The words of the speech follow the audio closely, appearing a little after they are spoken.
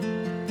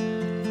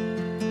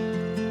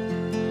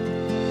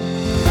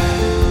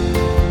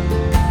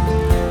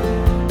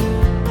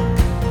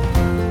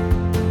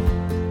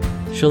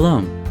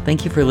Shalom.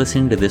 Thank you for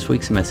listening to this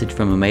week's message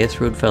from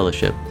Emmaus Road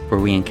Fellowship, where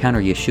we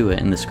encounter Yeshua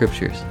in the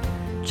Scriptures.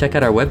 Check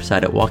out our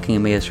website at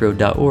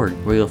walkingemmausroad.org,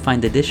 where you'll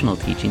find additional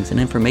teachings and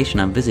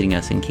information on visiting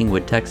us in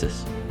Kingwood,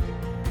 Texas.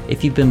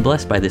 If you've been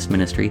blessed by this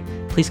ministry,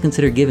 please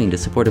consider giving to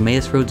support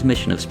Emmaus Road's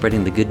mission of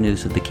spreading the good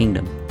news of the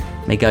kingdom.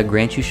 May God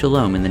grant you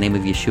shalom in the name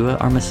of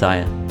Yeshua, our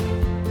Messiah.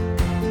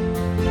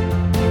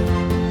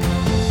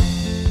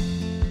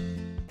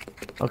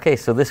 Okay,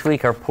 so this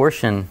week our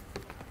portion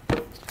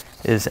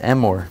is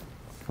Emor,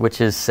 which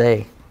is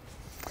say.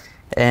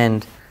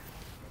 And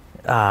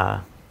I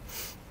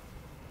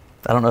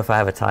don't know if I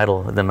have a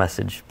title of the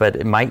message, but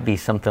it might be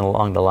something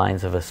along the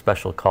lines of a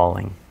special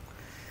calling.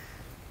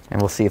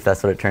 And we'll see if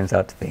that's what it turns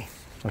out to be.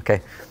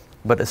 Okay,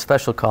 but a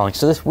special calling.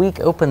 So this week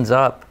opens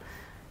up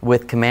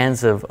with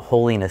commands of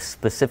holiness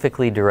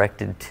specifically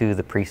directed to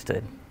the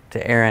priesthood,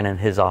 to Aaron and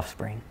his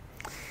offspring.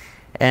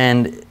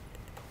 And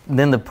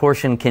then the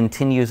portion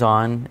continues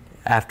on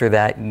after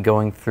that,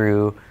 going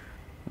through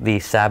the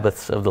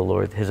Sabbaths of the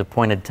Lord, his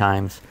appointed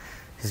times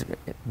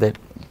that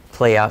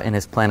play out in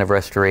his plan of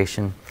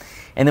restoration.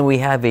 And then we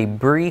have a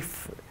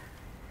brief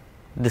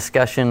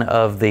discussion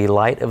of the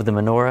light of the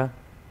menorah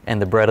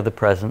and the bread of the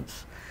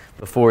presence,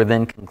 before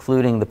then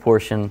concluding the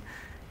portion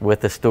with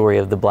the story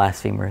of the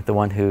blasphemer, the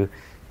one who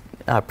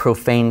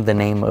profaned the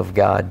name of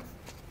God.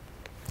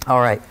 All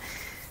right.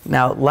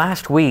 Now,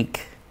 last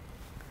week,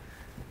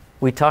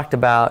 we talked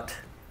about,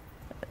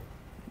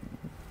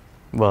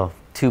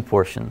 two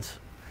portions.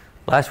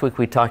 Last week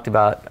we talked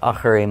about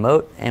Acharei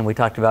Mot and we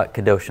talked about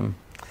Kedoshim.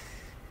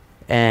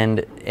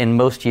 And in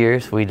most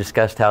years we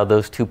discussed how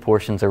those two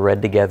portions are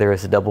read together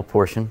as a double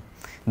portion.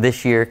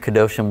 This year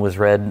Kedoshim was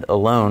read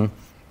alone,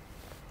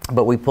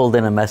 but we pulled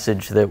in a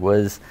message that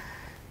was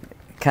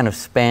kind of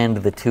spanned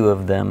the two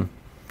of them.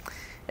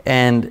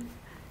 And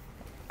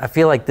I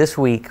feel like this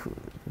week,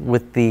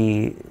 with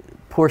the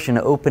portion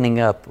opening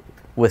up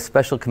with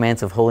special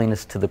commands of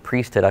holiness to the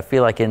priesthood, I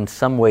feel like in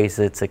some ways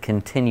it's a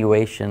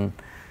continuation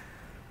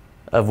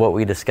of what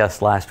we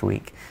discussed last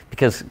week.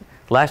 Because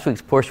last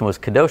week's portion was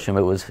Kedoshim.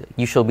 It was,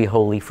 you shall be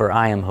holy for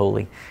I am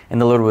holy.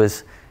 And the Lord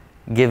was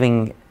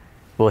he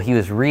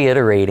was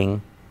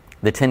reiterating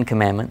the Ten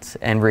Commandments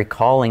and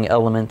recalling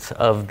elements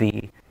of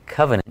the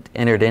covenant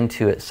entered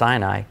into at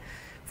Sinai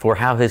for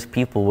how his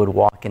people would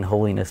walk in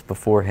holiness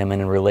before him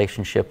and in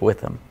relationship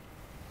with him.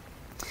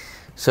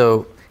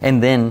 So,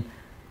 and then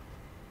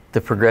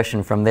the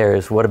progression from there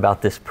is, what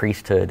about this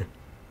priesthood?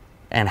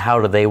 And how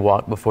do they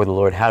walk before the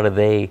Lord? How do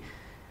they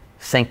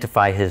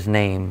sanctify his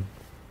name,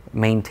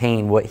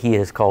 maintain what he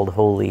has called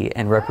holy,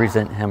 and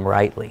represent him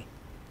rightly?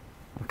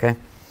 Okay?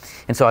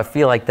 And so I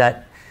feel like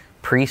that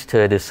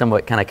priesthood is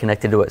somewhat kind of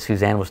connected to what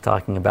Suzanne was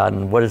talking about,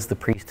 and what is the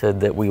priesthood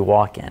that we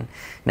walk in.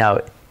 Now,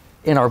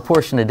 in our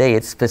portion today,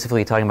 it's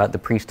specifically talking about the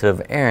priesthood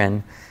of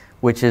Aaron,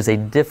 which is a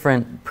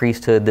different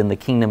priesthood than the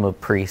kingdom of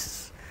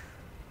priests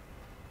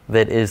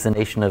that is the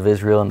nation of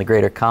Israel and the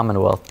greater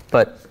commonwealth.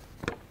 But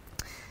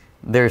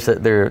there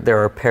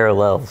are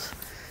parallels.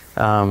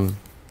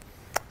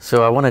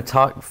 So I want to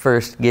talk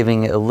first,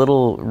 giving a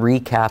little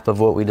recap of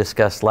what we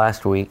discussed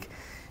last week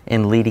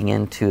in leading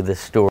into this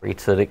story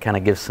so that it kind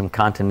of gives some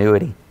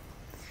continuity.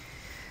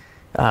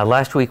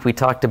 Last week we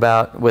talked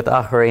about, with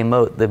Acharei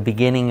Mot, the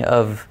beginning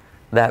of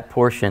that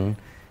portion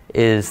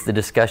is the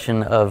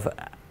discussion of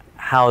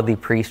how the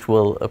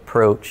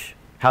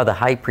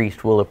high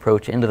priest will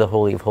approach into the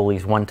Holy of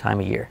Holies one time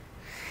a year.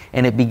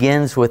 And it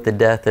begins with the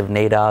death of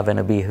Nadav and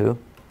Abihu,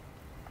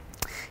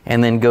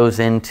 and then goes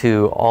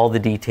into all the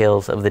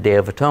details of the Day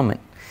of Atonement.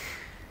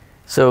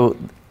 So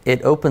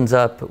it opens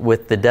up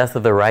with the death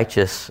of the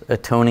righteous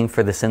atoning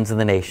for the sins of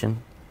the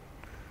nation,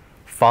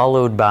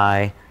 followed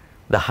by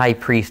the high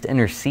priest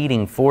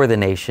interceding for the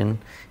nation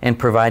and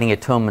providing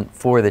atonement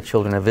for the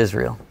children of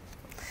Israel.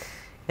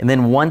 And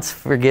then once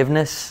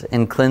forgiveness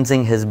and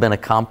cleansing has been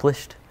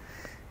accomplished,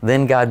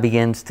 then God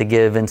begins to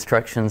give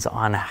instructions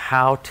on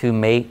how to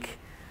make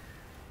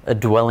a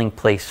dwelling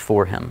place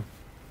for him,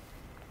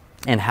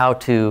 and how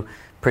to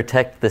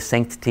protect the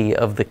sanctity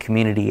of the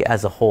community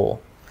as a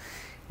whole.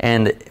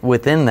 And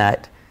within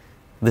that,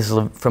 this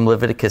is from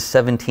Leviticus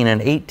 17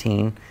 and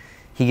 18,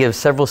 he gives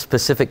several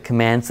specific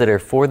commands that are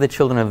for the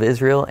children of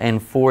Israel and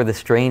for the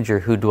stranger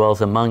who dwells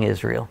among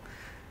Israel,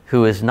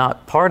 who is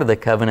not part of the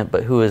covenant,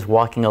 but who is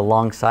walking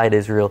alongside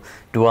Israel,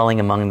 dwelling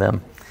among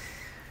them.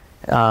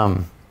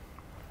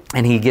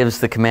 And he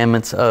gives the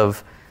commandments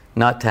of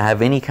not to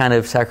have any kind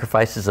of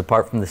sacrifices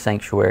apart from the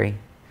sanctuary.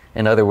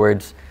 In other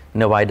words,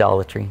 no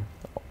idolatry,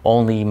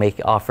 only make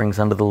offerings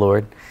unto the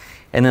Lord.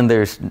 And then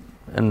there's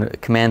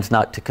commands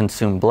not to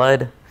consume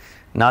blood,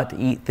 not to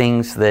eat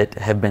things that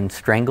have been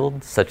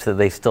strangled, such that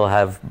they still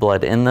have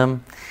blood in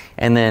them.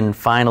 And then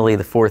finally,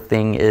 the fourth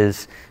thing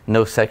is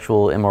no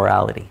sexual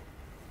immorality.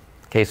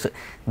 Okay, so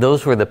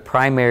those were the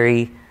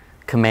primary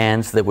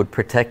commands that would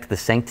protect the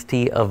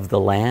sanctity of the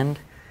land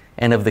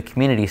and of the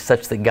community,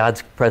 such that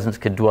God's presence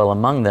could dwell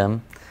among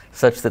them,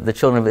 such that the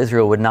children of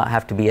Israel would not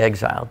have to be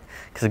exiled.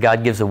 Because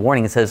God gives a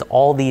warning and says,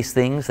 all these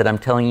things that I'm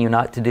telling you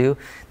not to do,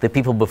 the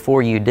people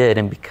before you did,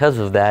 and because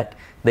of that,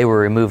 They were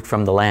removed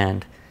from the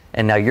land,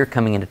 and now you're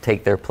coming in to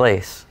take their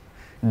place.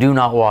 Do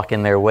not walk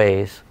in their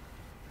ways,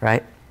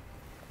 right?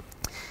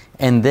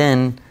 And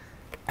then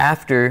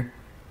after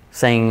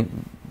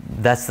saying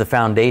that's the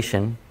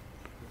foundation,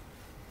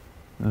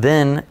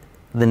 then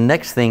the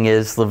next thing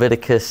is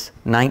Leviticus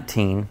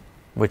 19,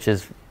 which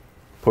is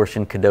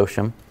portion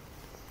Kedoshim,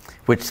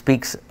 which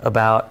speaks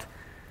about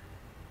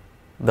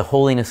the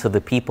holiness of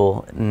the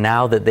people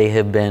now that they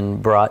have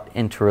been brought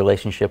into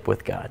relationship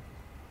with God.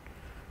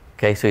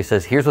 Okay, so he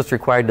says, here's what's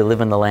required to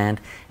live in the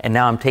land, and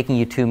now I'm taking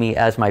you to me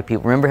as my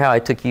people. Remember how I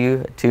took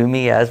you to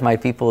me as my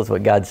people is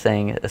what God's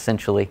saying,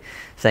 essentially.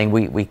 Saying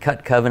we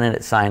cut covenant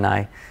at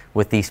Sinai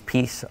with these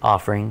peace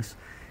offerings,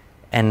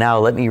 and now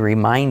let me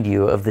remind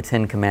you of the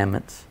 10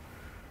 Commandments.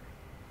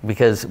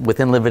 Because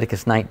within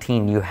Leviticus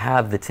 19, you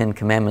have the 10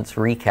 Commandments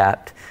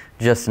recapped,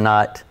 just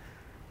not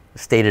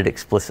stated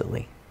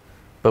explicitly.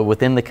 But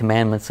within the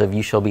commandments of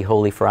you shall be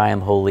holy for I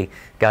am holy,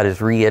 God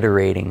is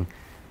reiterating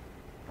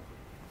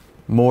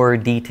more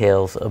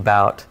details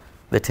about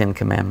the 10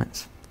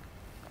 Commandments.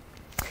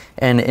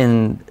 And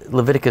in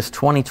Leviticus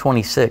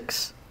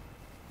 20:26,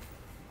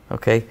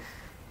 okay,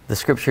 the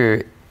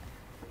scripture,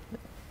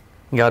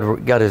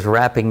 God is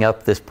wrapping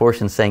up this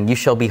portion saying, you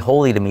shall be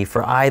holy to me,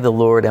 for I, the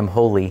Lord, am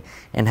holy,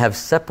 and have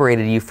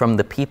separated you from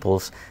the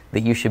peoples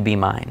that you should be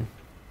mine.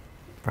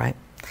 Right?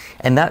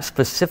 And that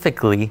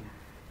specifically,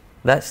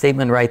 that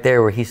statement right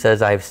there where he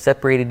says, I have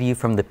separated you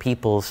from the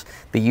peoples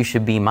that you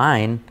should be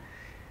mine,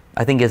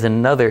 I think is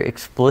another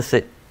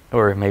explicit,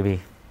 or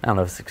maybe, I don't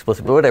know if it's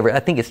explicit, but whatever. I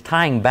think it's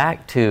tying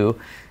back to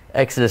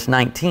Exodus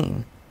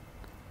 19.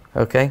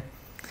 Okay?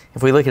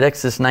 If we look at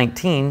Exodus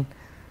 19,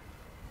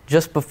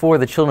 just before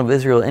the children of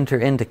Israel enter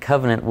into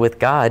covenant with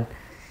God,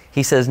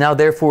 he says, now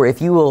therefore,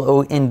 if you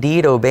will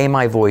indeed obey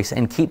my voice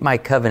and keep my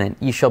covenant,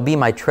 you shall be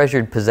my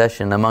treasured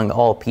possession among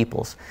all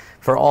peoples,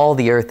 for all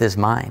the earth is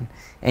mine,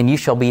 and you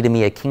shall be to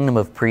me a kingdom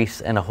of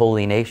priests and a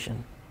holy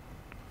nation.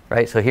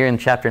 Right? So here in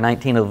chapter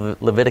 19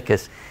 of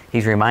Leviticus,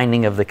 he's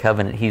reminding of the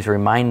covenant. He's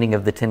reminding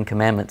of the 10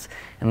 Commandments.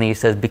 And then he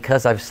says,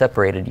 because I've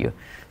separated you.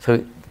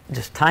 So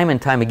just time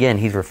and time again,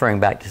 he's referring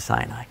back to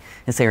Sinai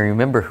and saying,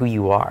 remember who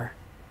you are.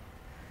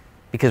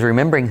 Because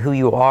remembering who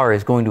you are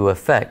is going to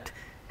affect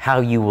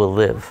how you will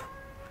live.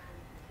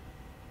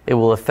 It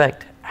will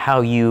affect how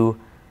you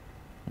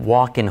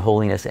walk in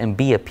holiness and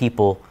be a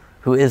people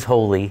who is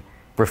holy,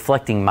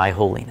 reflecting my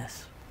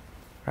holiness.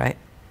 Right?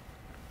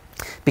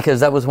 Because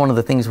that was one of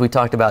the things we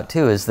talked about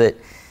too, is that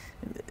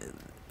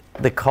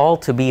the call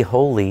to be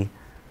holy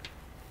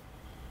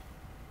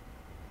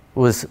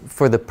was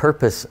for the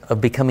purpose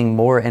of becoming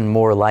more and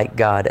more like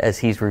God as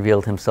he's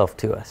revealed himself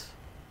to us.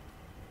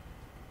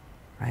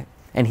 Right?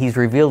 And he's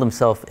revealed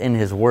himself in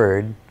his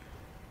word.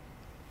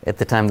 At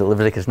the time that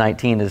Leviticus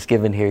 19 is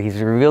given here, he's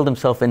revealed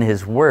himself in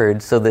his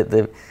word so that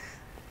the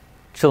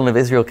children of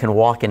Israel can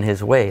walk in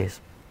his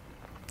ways.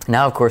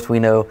 Now, of course, we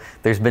know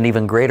there's been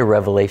even greater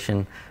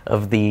revelation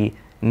of the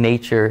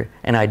nature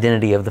and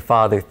identity of the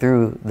Father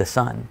through the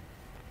Son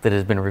that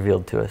has been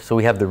revealed to us. So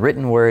we have the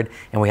written word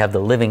and we have the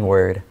living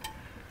word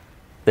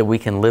that we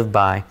can live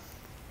by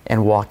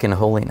and walk in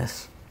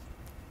holiness.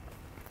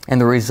 And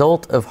the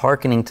result of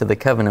hearkening to the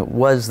covenant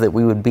was that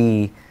we would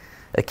be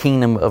a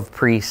kingdom of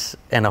priests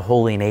and a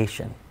holy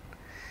nation.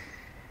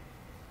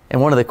 And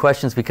one of the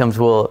questions becomes,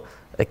 well,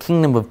 a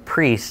kingdom of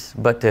priests,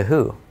 but to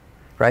who?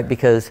 Right?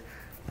 Because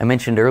I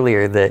mentioned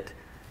earlier that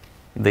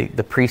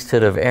the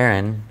priesthood of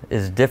Aaron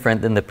is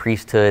different than the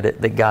priesthood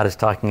that God is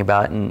talking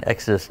about in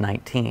Exodus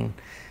 19.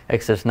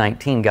 Exodus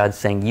 19, God's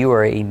saying, you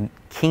are a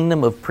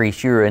kingdom of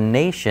priests. You are a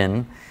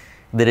nation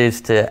that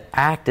is to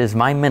act as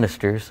my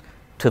ministers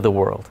to the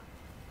world.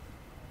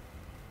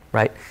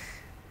 Right?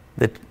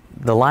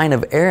 The line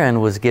of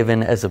Aaron was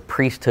given as a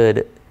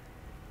priesthood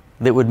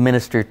that would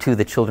minister to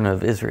the children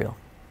of Israel.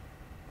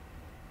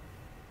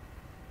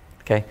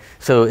 Okay?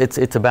 So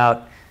it's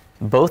about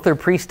both are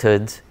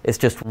priesthoods. It's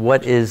just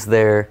what is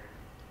the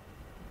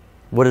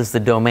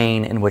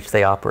domain in which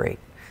they operate.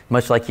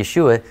 Much like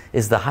Yeshua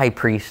is the high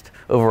priest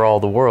over all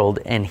the world,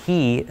 and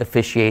he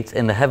officiates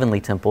in the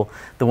heavenly temple,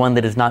 the one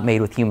that is not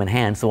made with human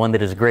hands, the one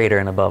that is greater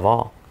and above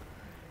all.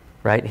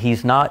 Right?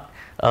 He's not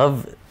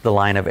of the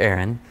line of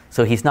Aaron,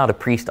 so he's not a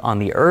priest on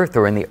the earth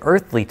or in the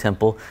earthly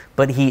temple,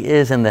 but he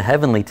is in the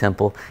heavenly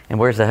temple. And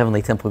where's the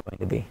heavenly temple going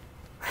to be?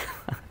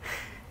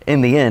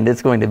 In the end,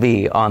 it's going to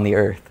be on the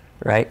earth,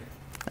 right?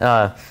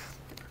 But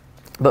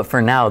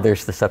for now,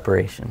 there's the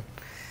separation.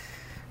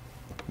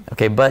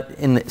 Okay, but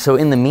in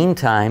the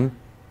meantime,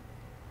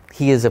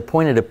 he has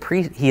appointed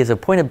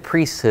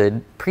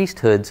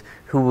priesthoods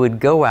who would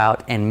go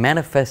out and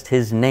manifest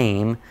his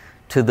name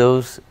to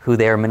those who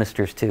they are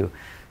ministers to.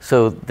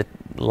 So the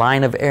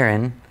line of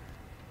Aaron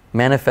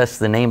manifests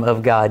the name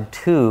of God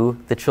to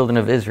the children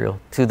of Israel,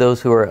 to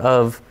those who are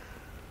of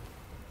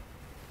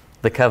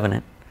the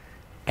covenant.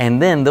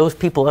 And then those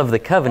people of the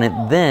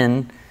covenant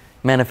then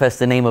manifest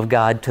the name of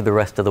God to the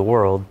rest of the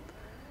world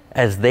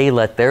as they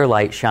let their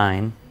light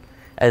shine,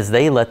 as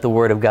they let the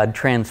Word of God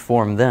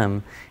transform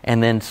them,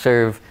 and then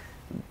serve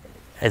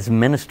as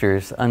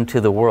ministers unto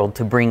the world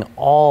to bring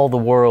all the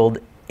world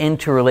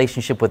into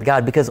relationship with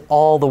God, because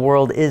all the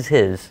world is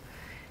His.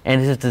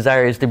 And His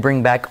desire is to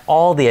bring back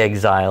all the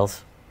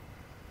exiles,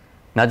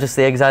 not just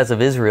the exiles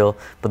of Israel,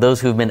 but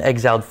those who have been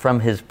exiled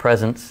from His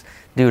presence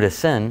due to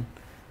sin,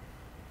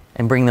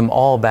 and bring them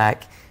all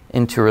back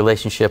into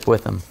relationship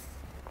with Him.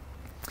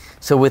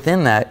 So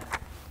within that,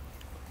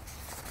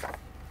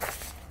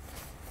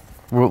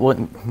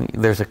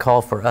 there's a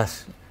call for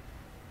us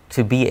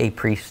to be a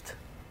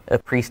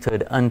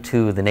priesthood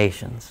unto the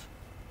nations,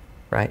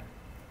 right?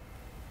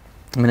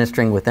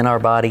 Ministering within our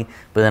body,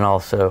 but then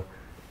also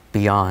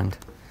beyond.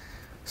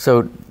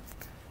 So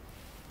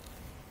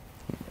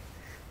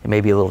it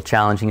may be a little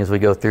challenging as we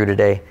go through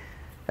today,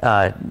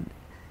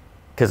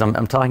 because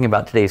I'm talking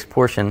about today's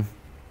portion,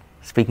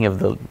 speaking of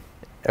the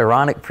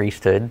Aaronic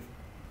priesthood,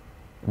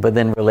 but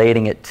then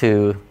relating it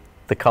to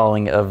the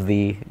calling of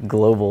the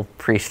global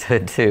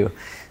priesthood too.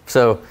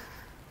 So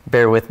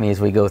bear with me as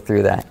we go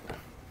through that.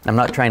 I'm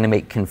not trying to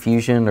make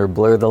confusion or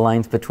blur the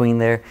lines between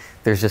there.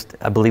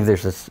 I believe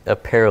there's a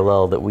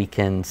parallel that we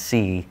can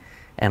see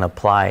and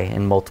apply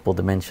in multiple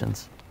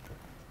dimensions.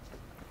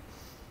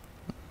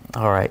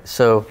 All right,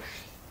 so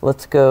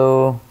let's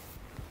go.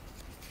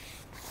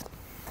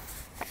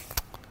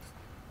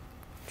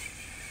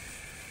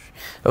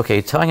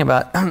 Okay, talking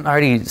about, I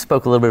already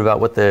spoke a little bit about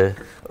what the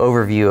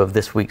overview of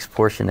this week's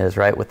portion is,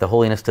 right? With the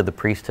holiness to the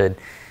priesthood.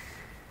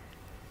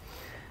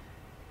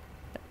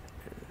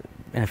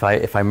 And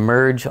if I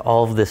merge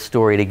all of this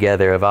story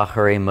together of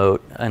Acharei Mot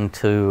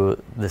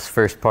into this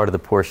first part of the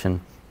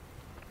portion,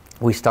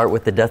 we start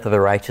with the death of the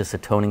righteous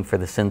atoning for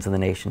the sins of the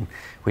nation.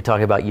 We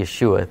talk about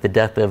Yeshua, the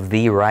death of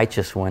the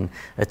righteous one,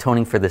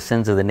 atoning for the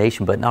sins of the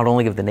nation, but not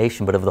only of the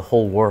nation, but of the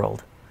whole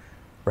world,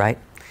 right?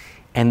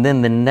 And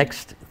then the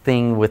next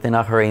thing within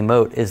Acharei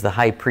Mot is the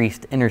high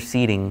priest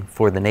interceding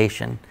for the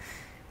nation.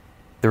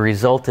 The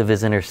result of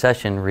his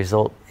intercession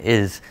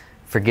is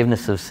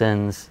forgiveness of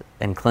sins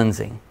and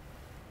cleansing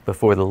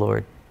before the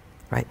Lord,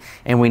 right?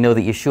 And we know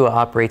that Yeshua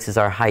operates as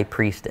our high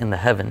priest in the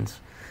heavens,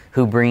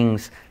 who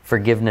brings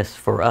forgiveness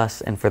for us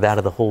and for that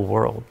of the whole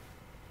world,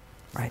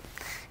 right?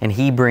 And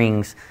He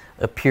brings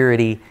a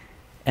purity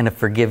and a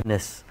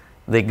forgiveness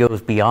that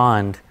goes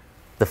beyond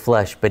the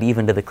flesh, but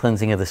even to the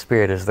cleansing of the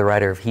spirit, as the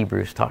writer of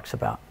Hebrews talks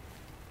about.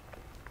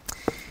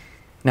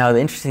 Now, the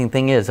interesting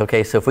thing is,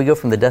 okay, so if we go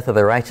from the death of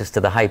the righteous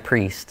to the high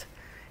priest,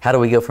 how do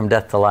we go from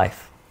death to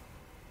life?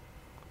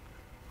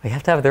 We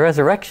have to have the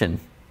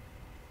resurrection,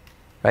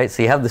 right?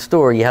 So you have the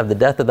story, you have the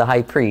death of the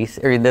high priest,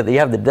 or you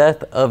have the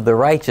death of the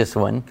righteous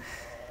one,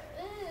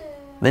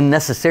 then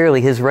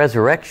necessarily his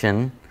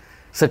resurrection,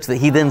 such that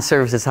he then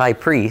serves as high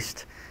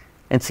priest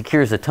and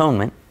secures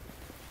atonement,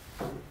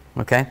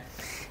 okay?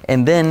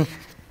 And then,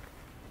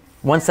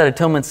 once that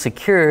atonement's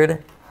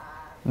secured,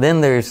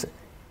 then there's,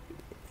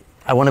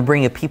 I want to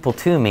bring a people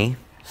to me.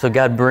 So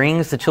God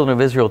brings the children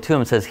of Israel to Him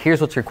and says,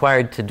 here's what's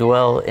required to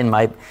dwell in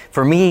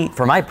for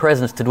my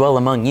presence to dwell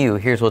among you,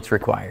 here's what's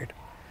required.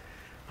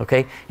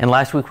 Okay? And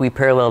last week we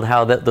paralleled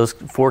how those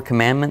 4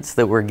 commandments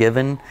that were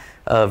given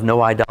of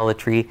no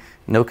idolatry,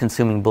 no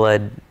consuming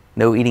blood,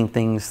 no eating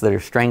things that are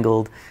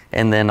strangled,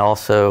 and then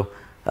also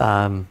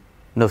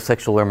no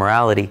sexual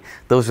immorality.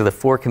 Those are the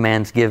 4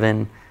 commands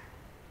given,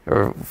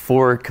 or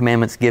 4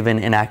 commandments given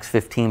in Acts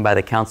 15 by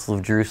the Council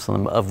of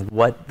Jerusalem of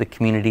what the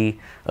community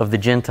of the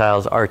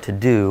Gentiles are to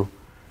do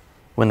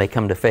when they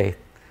come to faith.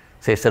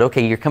 So they said,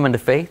 okay, you're coming to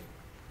faith,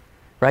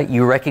 right?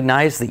 You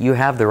recognize that you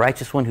have the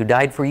righteous one who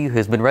died for you, who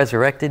has been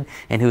resurrected,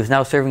 and who is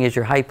now serving as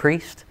your high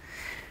priest.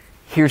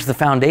 Here's the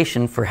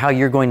foundation for how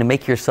you're going to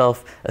make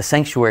yourself a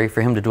sanctuary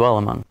for Him to dwell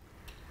among.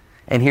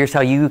 And here's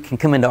how you can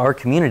come into our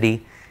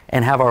community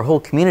and have our whole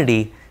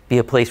community be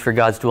a place for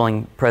God's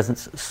dwelling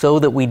presence, so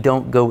that we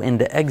don't go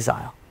into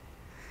exile,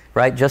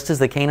 right? Just as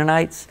the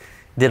Canaanites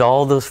did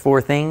all those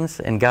 4 things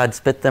and God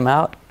spit them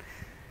out,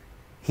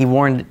 He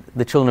warned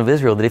the children of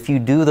Israel that if you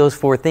do those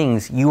 4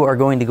 things, you are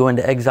going to go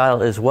into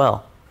exile as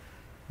well.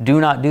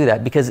 Do not do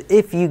that, because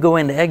if you go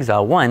into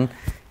exile, 1,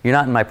 you're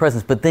not in my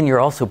presence, but then you're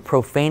also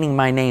profaning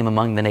my name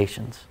among the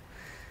nations,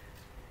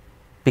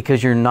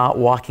 because you're not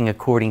walking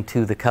according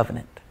to the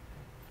covenant,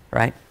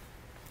 right?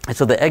 And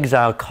so the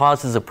exile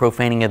causes a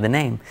profaning of the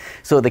name.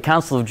 So at the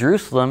Council of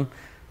Jerusalem,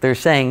 they're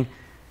saying,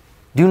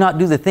 do not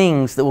do the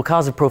things that will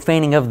cause a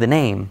profaning of the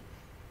name,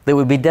 that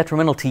would be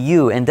detrimental to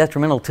you and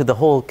detrimental to the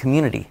whole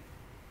community.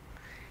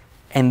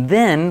 And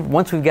then,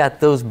 once we've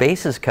got those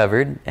bases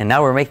covered, and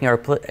now we're making a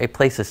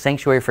place a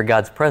sanctuary for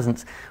God's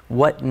presence,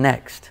 what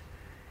next?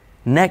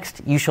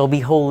 Next, you shall be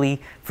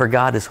holy, for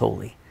God is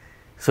holy.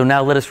 So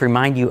now let us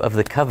remind you of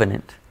the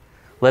covenant.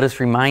 Let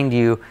us remind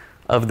you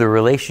of the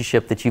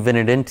relationship that you've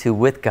entered into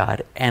with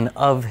God, and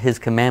of His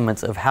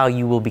commandments of how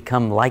you will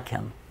become like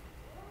Him,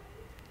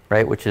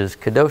 right? Which is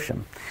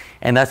Kedoshim.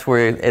 And that's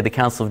where at the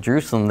Council of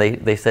Jerusalem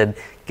they said,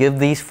 give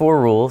these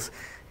 4 rules,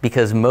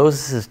 because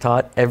Moses is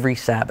taught every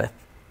Sabbath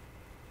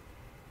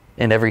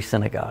in every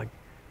synagogue.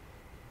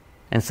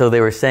 And so they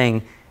were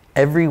saying,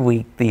 every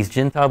week these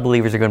Gentile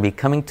believers are going to be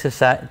coming to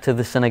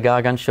the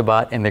synagogue on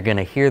Shabbat, and they're going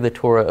to hear the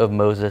Torah of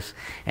Moses,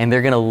 and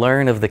they're going to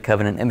learn of the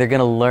covenant, and they're going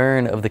to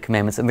learn of the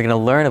commandments, and they're going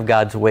to learn of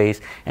God's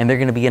ways, and they're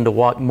going to begin to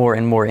walk more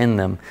and more in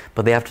them.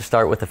 But they have to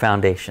start with the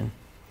foundation.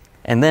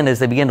 And then as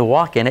they begin to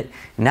walk in it,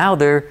 now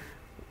they're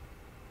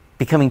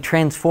becoming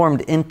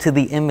transformed into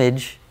the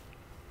image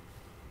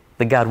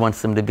that God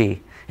wants them to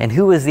be. And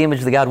who is the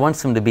image that God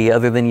wants them to be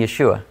other than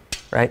Yeshua,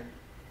 right?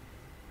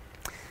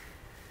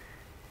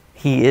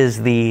 He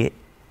is the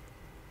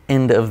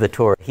end of the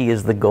Torah. He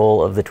is the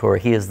goal of the Torah.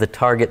 He is the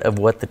target of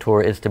what the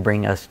Torah is to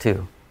bring us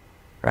to,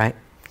 right?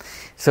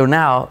 So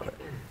now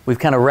we've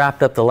kind of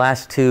wrapped up the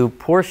last two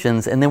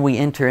portions, and then we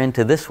enter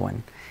into this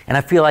one. And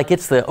I feel like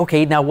it's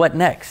okay, now what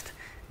next?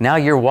 Now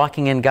you're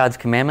walking in God's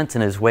commandments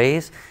and His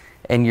ways,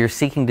 and you're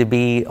seeking to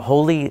be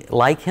holy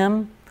like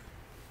Him.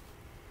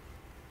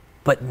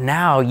 But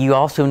now you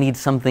also need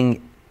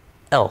something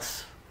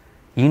else.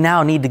 You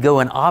now need to go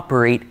and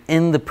operate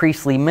in the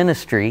priestly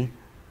ministry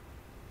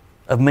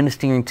of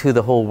ministering to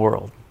the whole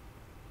world.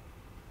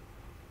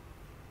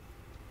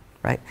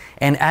 Right?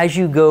 And as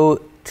you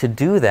go to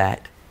do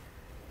that,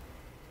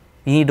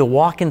 you need to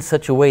walk in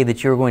such a way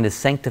that you're going to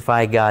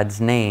sanctify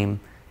God's name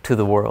to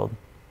the world.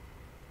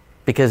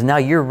 Because now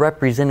you're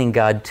representing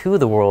God to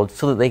the world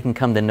so that they can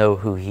come to know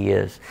who He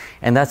is.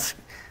 And that's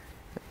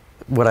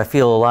what I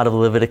feel a lot of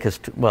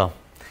Leviticus,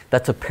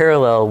 that's a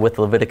parallel with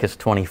Leviticus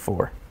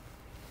 24.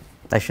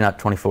 Actually, not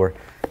 24,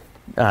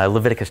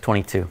 Leviticus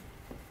 22,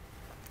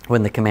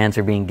 when the commands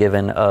are being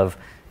given of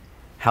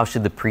how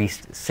should the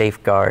priest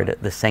safeguard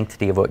the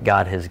sanctity of what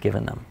God has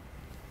given them.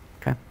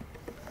 Okay?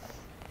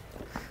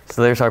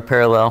 So there's our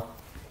parallel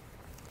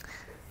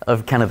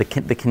of kind of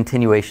the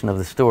continuation of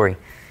the story.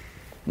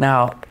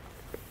 Now,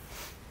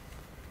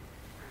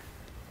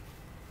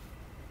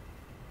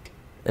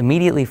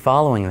 immediately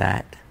following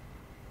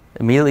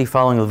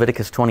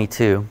Leviticus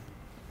 22,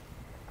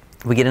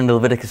 we get into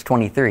Leviticus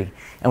 23.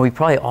 And we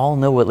probably all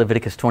know what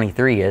Leviticus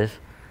 23 is.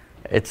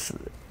 It's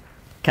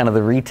kind of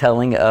the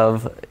retelling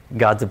of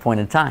God's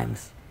appointed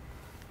times,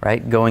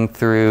 right? Going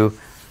through,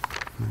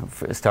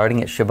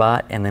 starting at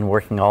Shabbat and then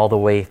working all the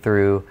way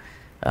through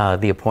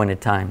the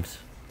appointed times.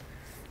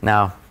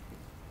 Now,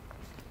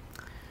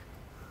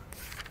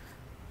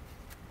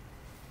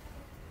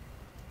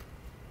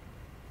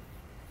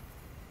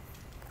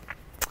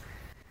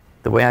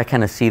 the way I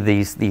kind of see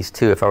these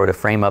two, if I were to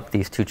frame up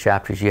these two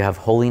chapters, you have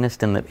holiness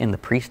in the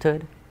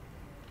priesthood,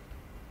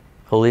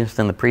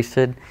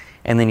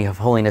 and then you have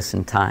holiness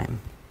in time.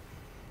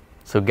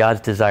 So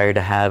God's desire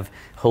to have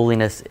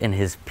holiness in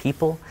His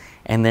people,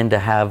 and then to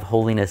have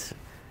holiness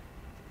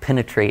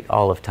penetrate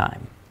all of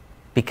time,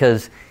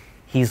 because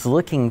He's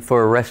looking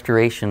for a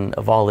restoration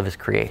of all of His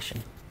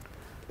creation,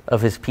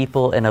 of His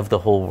people and of the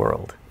whole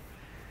world.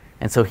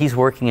 And so He's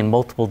working in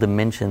multiple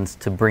dimensions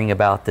to bring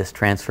about this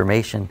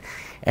transformation.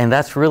 And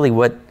that's really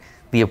what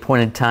the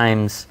appointed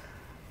times,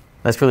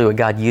 that's really what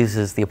God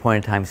uses the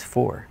appointed times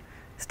for,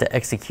 is to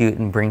execute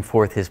and bring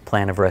forth His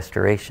plan of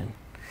restoration.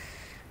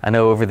 I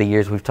know over the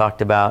years we've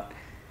talked about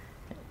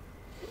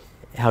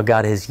how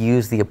God has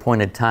used the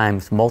appointed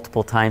times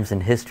multiple times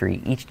in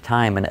history, each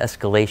time an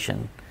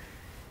escalation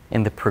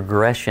in the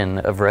progression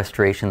of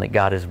restoration that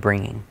God is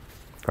bringing,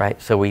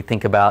 right? So we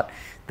think about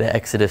the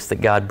Exodus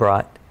that God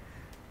brought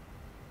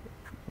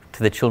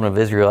to the children of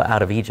Israel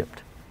out of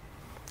Egypt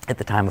at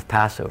the time of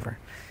Passover,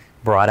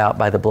 brought out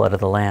by the blood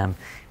of the Lamb.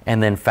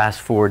 And then fast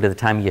forward to the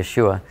time of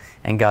Yeshua,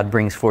 and God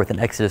brings forth an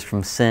exodus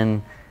from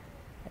sin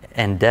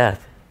and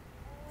death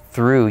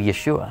through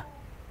Yeshua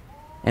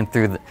and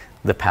through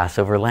the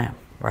Passover Lamb,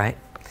 right?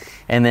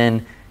 And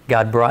then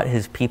God brought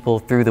His people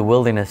through the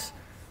wilderness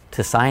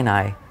to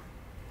Sinai,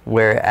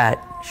 where at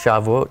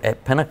Shavuot,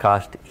 at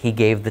Pentecost, He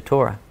gave the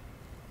Torah,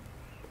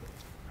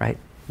 right?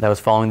 That was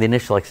following the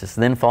initial Exodus.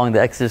 Then following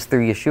the Exodus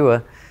through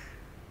Yeshua,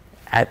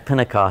 at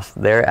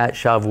Pentecost, there at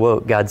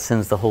Shavuot, God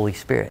sends the Holy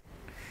Spirit,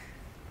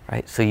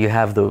 right? So you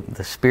have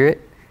the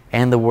Spirit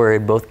and the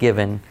Word both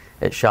given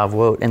at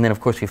Shavuot. And then, of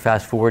course, we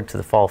fast forward to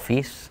the fall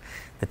feasts,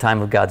 the time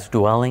of God's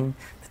dwelling,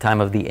 the time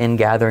of the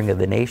ingathering of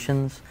the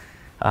nations.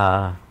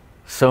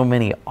 So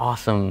many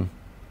awesome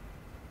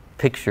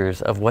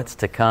pictures of what's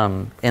to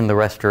come in the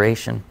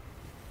restoration.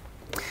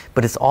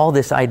 But it's all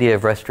this idea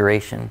of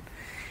restoration.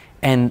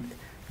 And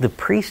the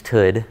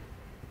priesthood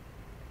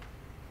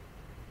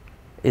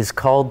is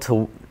called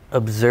to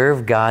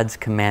observe God's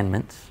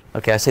commandments.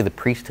 Okay, I say the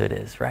priesthood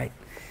is, right?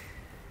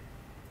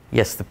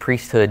 Yes, the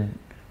priesthood,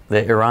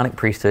 the Aaronic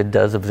priesthood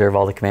does observe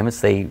all the commandments.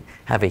 They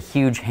have a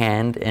huge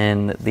hand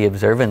in the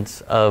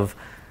observance of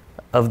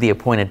the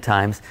appointed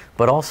times,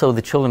 but also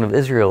the children of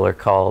Israel are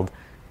called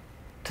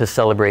to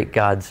celebrate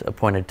God's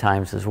appointed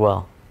times as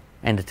well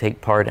and to take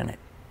part in it.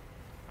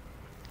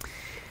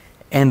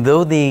 And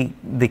though the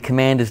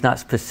command is not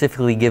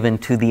specifically given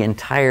to the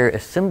entire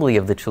assembly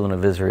of the children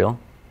of Israel,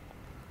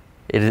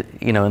 it,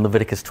 in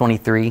Leviticus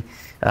 23,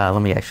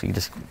 let me actually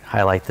just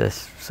highlight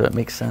this so it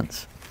makes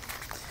sense.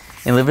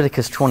 In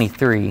Leviticus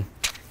 23,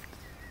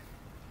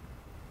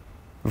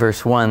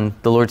 verse 1,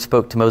 the Lord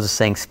spoke to Moses,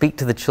 saying, "Speak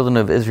to the children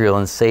of Israel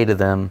and say to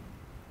them,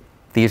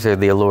 these are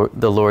the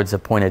Lord's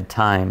appointed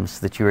times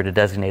that you are to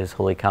designate as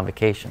holy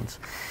convocations."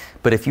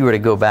 But if you were to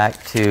go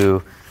back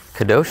to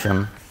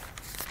Kedoshim,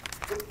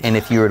 and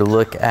if you were to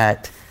look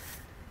at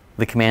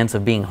the commands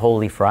of being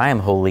holy, for I am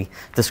holy,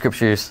 the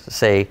scriptures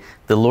say,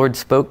 the Lord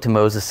spoke to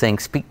Moses, saying,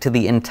 "Speak to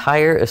the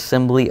entire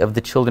assembly of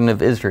the children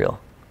of Israel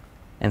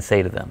and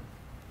say to them."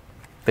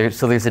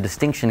 So there's a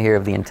distinction here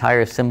of the entire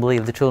assembly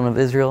of the children of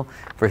Israel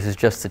versus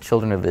just the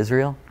children of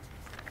Israel.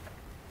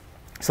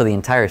 So the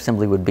entire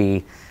assembly would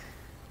be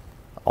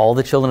all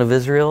the children of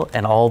Israel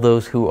and all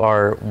those who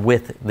are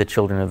with the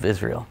children of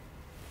Israel,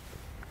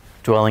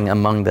 dwelling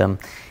among them.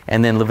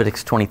 And then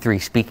Leviticus 23,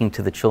 speaking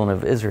to the children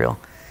of Israel.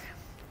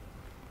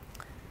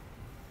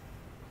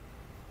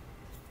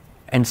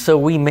 And so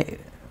we may...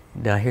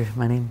 Did I hear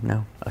my name?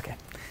 No? Okay.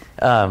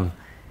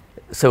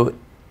 So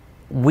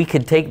we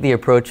could take the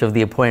approach of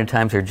the appointed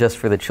times are just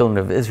for the children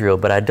of Israel,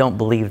 but I don't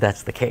believe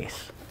that's the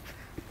case.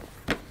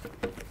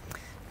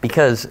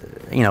 Because,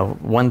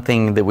 one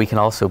thing that we can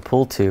also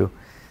pull to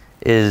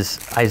is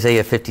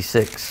Isaiah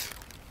 56.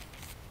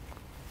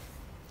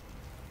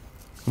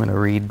 I'm going to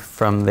read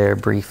from there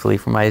briefly,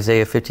 from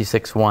Isaiah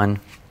 56:1.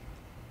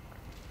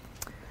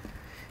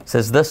 It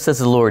says, "Thus says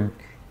the Lord,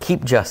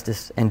 keep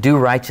justice and do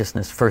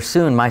righteousness, for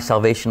soon my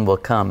salvation will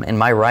come, and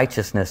my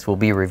righteousness will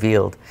be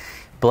revealed.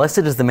 Blessed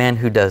is the man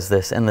who does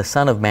this, and the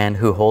Son of Man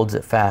who holds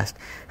it fast,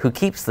 who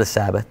keeps the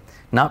Sabbath,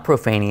 not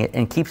profaning it,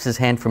 and keeps his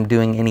hand from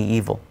doing any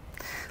evil.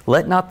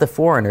 Let not the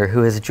foreigner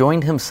who has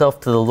joined himself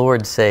to the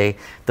Lord say,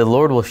 the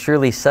Lord will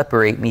surely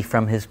separate me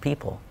from his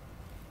people.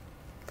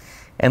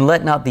 And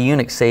let not the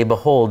eunuch say,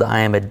 behold, I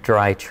am a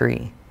dry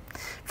tree.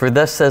 For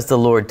thus says the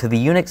Lord, to the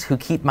eunuchs who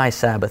keep my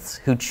Sabbaths,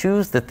 who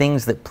choose the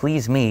things that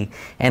please me,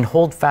 and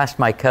hold fast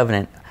my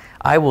covenant,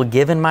 I will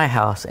give in my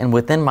house and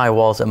within my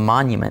walls a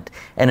monument,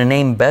 and a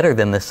name better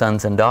than the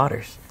sons and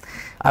daughters.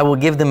 I will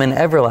give them an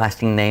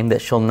everlasting name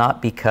that shall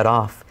not be cut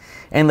off.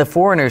 And the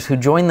foreigners who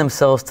join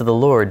themselves to the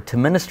Lord, to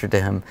minister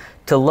to him,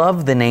 to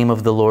love the name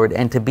of the Lord,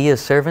 and to be his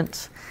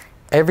servants,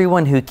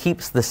 everyone who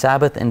keeps the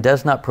Sabbath and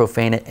does not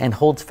profane it, and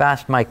holds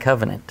fast my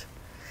covenant,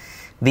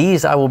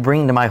 these I will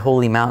bring to my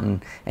holy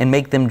mountain, and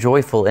make them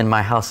joyful in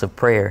my house of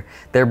prayer.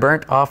 Their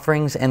burnt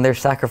offerings and their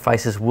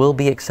sacrifices will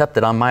be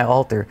accepted on my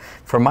altar,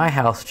 for my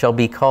house shall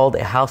be called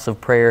a house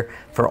of prayer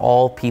for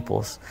all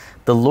peoples.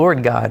 The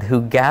Lord God, who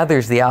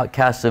gathers the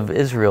outcasts of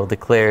Israel,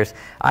 declares,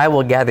 I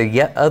will gather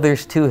yet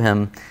others to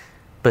him,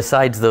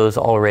 besides those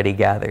already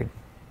gathered.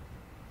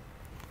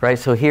 Right?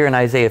 So here in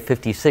Isaiah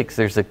 56,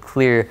 there's a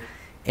clear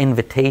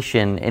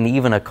invitation and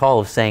even a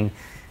call of saying,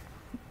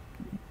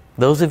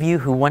 those of you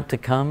who want to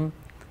come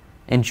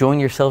and join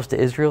yourselves to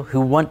Israel, who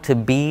want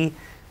to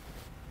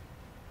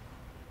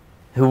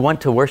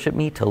worship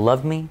me, to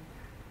love me,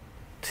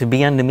 to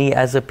be unto me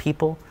as a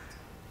people,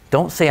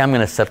 don't say I'm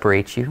going to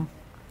separate you.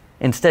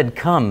 Instead,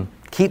 come,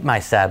 keep my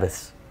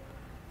Sabbaths,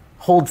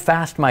 hold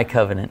fast my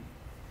covenant,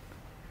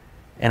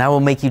 and I will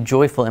make you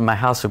joyful in my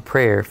house of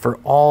prayer for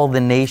all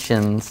the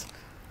nations.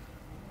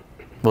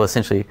 Well,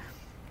 essentially,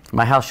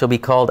 my house shall be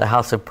called a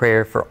house of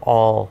prayer for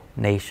all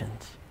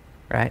nations,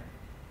 right?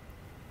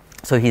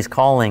 So he's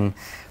calling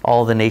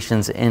all the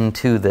nations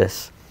into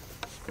this.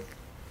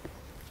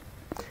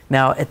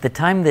 Now, at the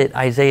time that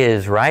Isaiah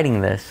is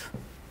writing this,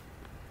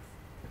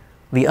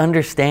 the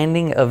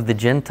understanding of the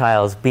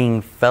Gentiles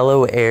being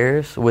fellow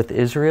heirs with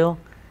Israel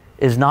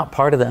is not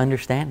part of the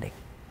understanding,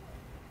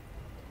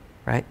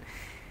 right?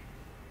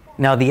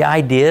 Now, the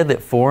idea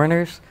that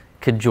foreigners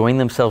could join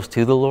themselves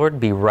to the Lord,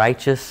 be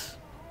righteous,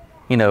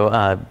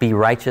 be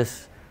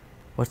righteous,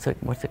 what's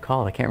it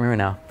called? I can't remember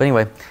now. But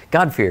anyway,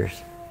 God-fearers.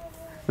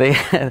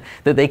 That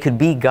they could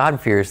be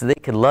God-fearers, that they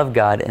could love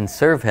God and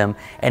serve him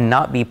and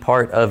not be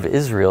part of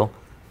Israel,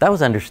 that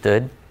was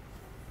understood,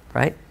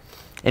 right?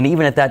 And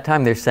even at that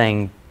time, they're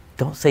saying,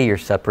 don't say you're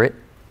separate.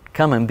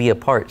 Come and be a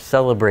part.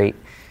 Celebrate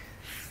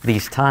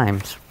these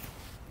times.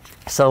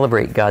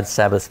 Celebrate God's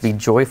Sabbaths. Be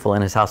joyful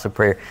in his house of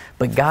prayer.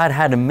 But God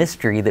had a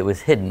mystery that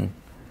was hidden.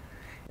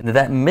 And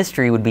that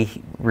mystery would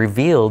be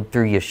revealed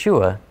through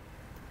Yeshua,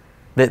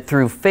 that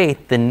through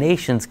faith, the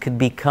nations could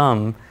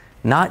become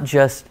not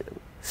just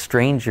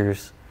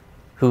strangers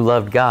who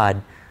loved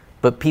God,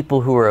 but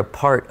people who are a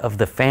part of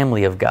the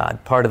family of God,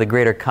 part of the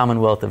greater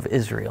commonwealth of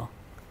Israel,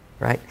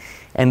 right?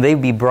 And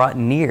they'd be brought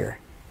near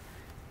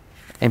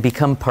and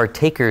become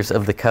partakers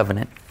of the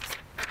covenant.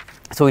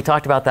 So we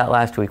talked about that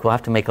last week. We'll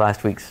have to make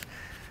last week's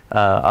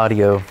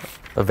audio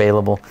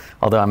available,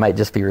 although I might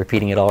just be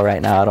repeating it all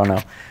right now. I don't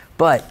know.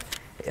 But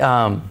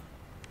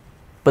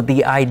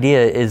the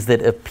idea is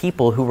that a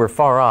people who were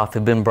far off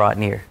have been brought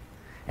near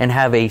and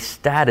have a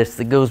status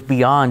that goes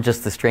beyond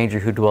just the stranger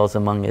who dwells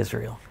among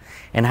Israel,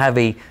 and have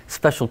a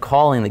special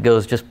calling that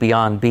goes just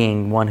beyond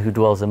being one who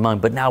dwells among,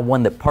 but now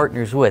one that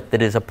partners with,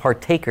 that is a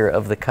partaker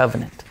of the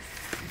covenant.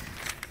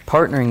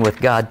 Partnering with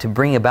God to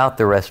bring about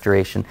the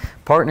restoration,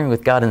 partnering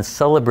with God in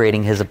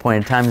celebrating his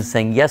appointed times and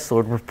saying, yes,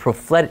 Lord, we're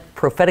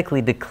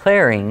prophetically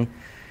declaring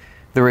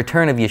the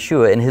return of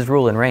Yeshua and his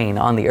rule and reign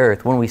on the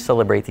earth when we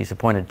celebrate these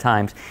appointed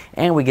times,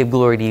 and we give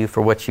glory to you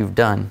for what you've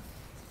done.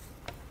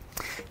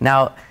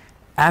 Now,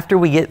 after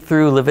we get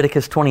through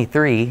Leviticus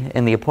 23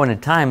 and the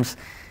appointed times,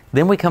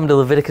 then we come to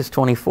Leviticus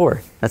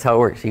 24. That's how it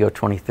works. You go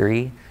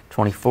 23,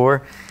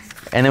 24,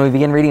 and then we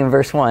begin reading in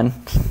verse 1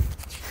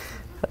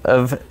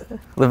 of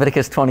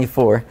Leviticus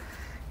 24.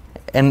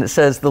 And it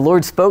says, "The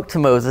Lord spoke to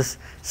Moses,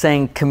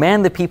 saying,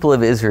 Command the people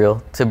of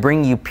Israel to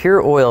bring you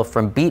pure oil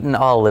from beaten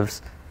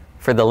olives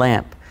for the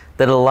lamp,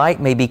 that a light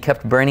may be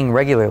kept burning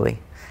regularly.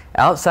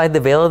 Outside the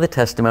veil of the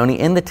testimony,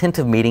 in the tent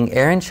of meeting,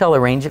 Aaron shall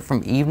arrange it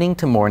from evening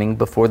to morning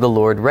before the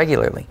Lord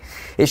regularly.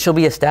 It shall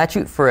be a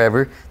statute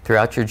forever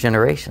throughout your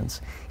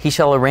generations. He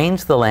shall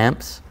arrange the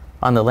lamps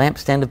on the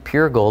lampstand of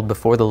pure gold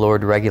before the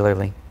Lord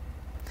regularly.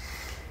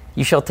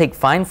 You shall take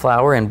fine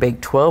flour and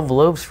bake 12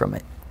 loaves from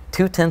it.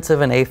 2/10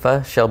 of an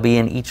ephah shall be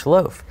in each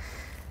loaf.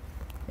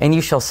 And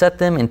you shall set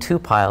them in 2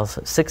 piles,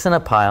 6 in a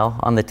pile,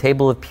 on the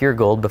table of pure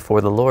gold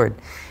before the Lord.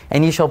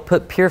 And you shall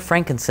put pure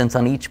frankincense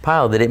on each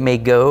pile, that it may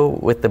go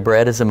with the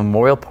bread as a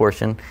memorial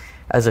portion,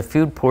 as a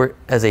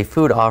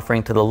food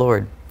offering to the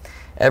Lord.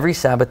 Every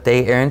Sabbath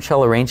day Aaron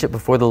shall arrange it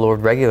before the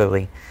Lord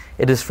regularly.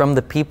 It is from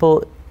the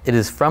people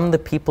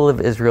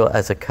of Israel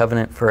as a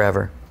covenant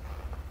forever.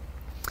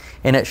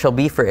 And it shall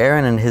be for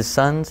Aaron and his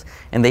sons,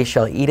 and they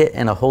shall eat it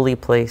in a holy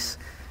place,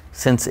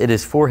 since it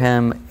is for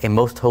him a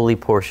most holy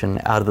portion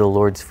out of the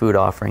Lord's food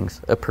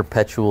offerings, a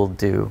perpetual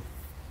due."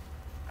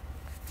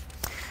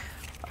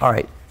 All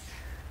right.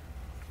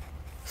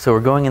 So we're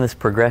going in this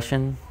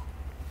progression,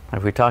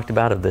 like we talked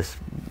about, of this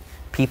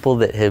people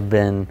that have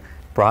been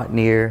brought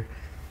near,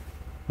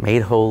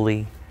 made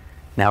holy,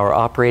 now are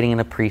operating in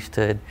a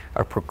priesthood,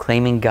 are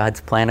proclaiming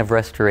God's plan of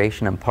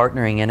restoration and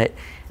partnering in it,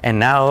 and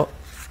now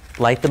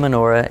light the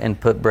menorah and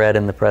put bread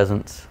in the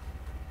presence.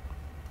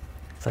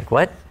 It's like,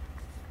 what?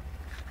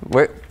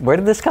 Where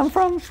did this come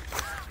from?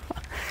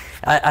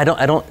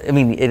 I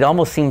mean, it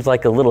almost seems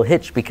like a little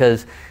hitch,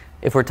 because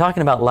if we're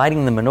talking about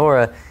lighting the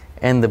menorah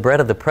and the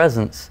bread of the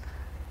presence,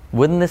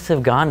 wouldn't this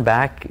have gone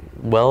back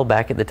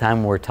at the time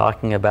when we're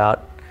talking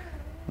about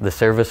the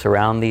service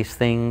around these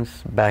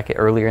things,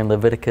 earlier in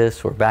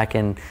Leviticus or back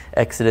in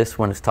Exodus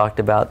when it's talked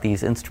about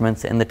these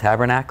instruments in the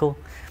tabernacle?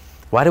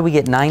 Why do we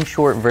get 9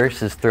 short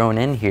verses thrown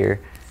in here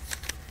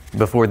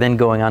before then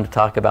going on to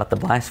talk about the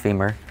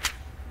blasphemer,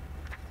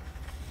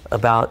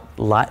 about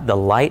the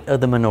light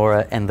of the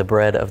menorah and the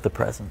bread of the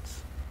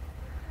presence?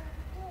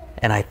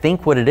 And I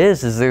think what it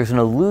is there's an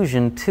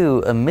allusion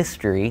to a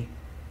mystery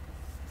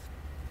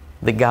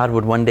that God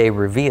would one day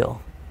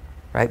reveal,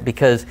 right?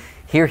 Because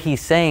here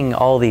he's saying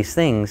all these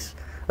things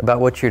about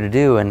what you're to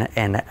do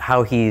and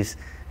how he's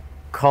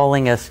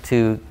calling us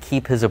to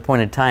keep his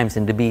appointed times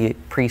and to be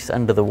priests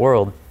unto the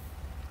world.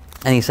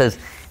 And he says,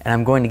 and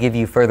I'm going to give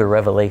you further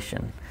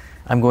revelation.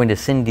 I'm going to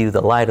send you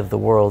the light of the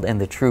world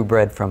and the true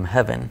bread from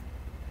heaven.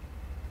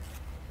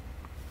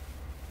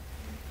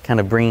 Kind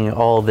of bringing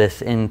all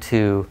this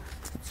into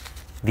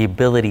the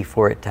ability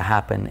for it to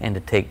happen and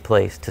to take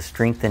place, to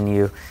strengthen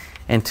you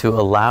and to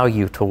allow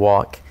you to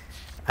walk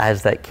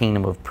as that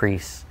kingdom of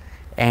priests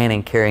and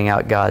in carrying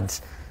out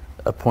God's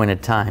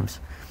appointed times.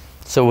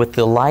 So with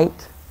the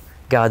light,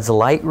 God's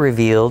light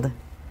revealed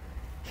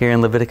here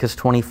in Leviticus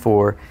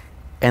 24,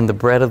 and the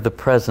bread of the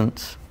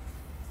presence,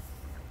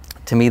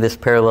 to me this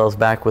parallels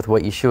back with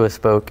what Yeshua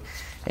spoke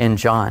in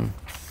John.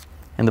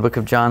 In the book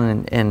of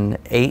John in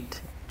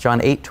John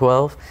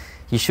 8:12,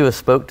 Yeshua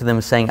spoke to them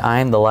saying, I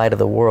am the light of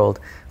the world.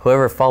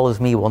 Whoever follows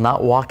me will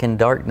not walk in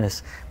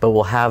darkness, but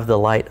will have the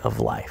light of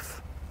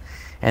life.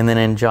 And then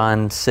in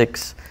John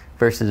 6,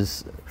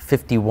 verses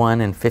 51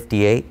 and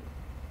 58,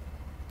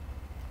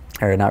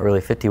 or not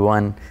really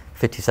 51,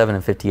 57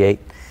 and 58,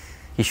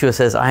 Yeshua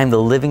says, I am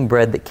the living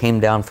bread that came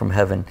down from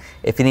heaven.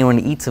 If anyone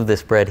eats of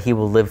this bread, he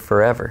will live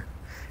forever.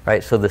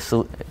 Right? So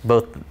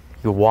both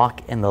you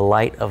walk in the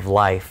light of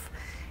life,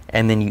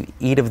 and then you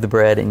eat of the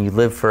bread and you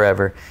live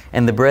forever.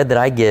 And the bread that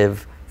I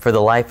give for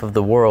the life of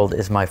the world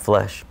is my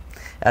flesh.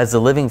 As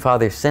the living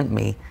Father sent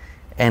me,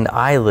 and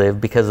I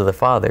live because of the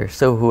Father,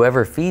 so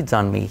whoever feeds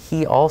on me,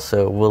 he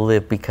also will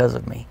live because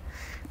of me.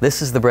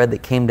 This is the bread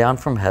that came down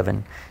from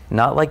heaven,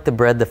 not like the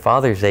bread the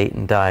fathers ate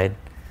and died.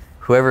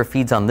 Whoever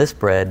feeds on this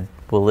bread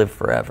will live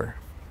forever.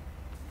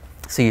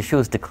 So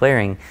Yeshua is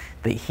declaring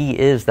that he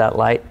is that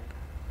light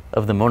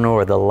of the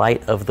menorah, the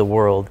light of the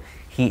world.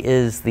 He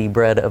is the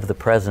bread of the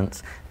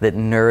presence that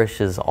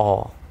nourishes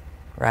all,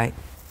 right?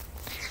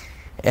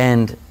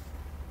 And,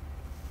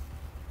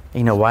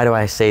 you know, why do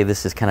I say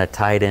this is kind of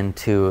tied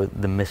into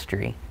the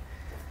mystery?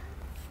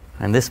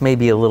 And this may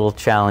be a little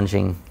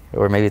challenging,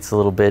 or maybe it's a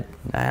little bit,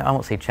 I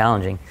won't say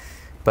challenging,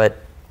 but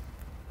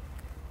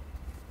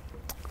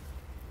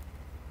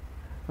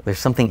there's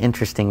something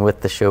interesting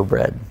with the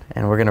showbread.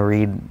 And we're going to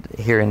read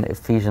here in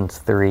Ephesians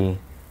 3.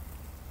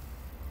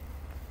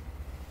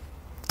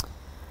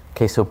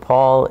 Okay, so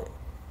Paul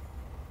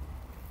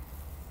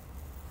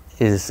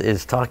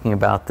is talking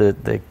about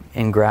the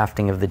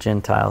engrafting of the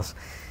Gentiles.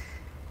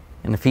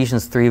 In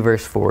Ephesians 3,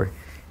 verse 4,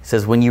 It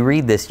says, when you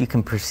read this, you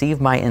can perceive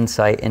my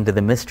insight into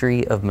the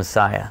mystery of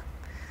Messiah,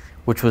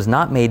 which was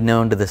not made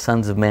known to the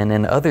sons of men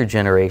in other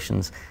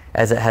generations,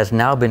 as it has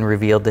now been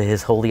revealed to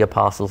his holy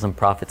apostles and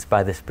prophets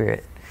by the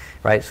Spirit.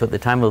 Right? So at the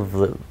time of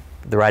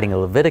the writing of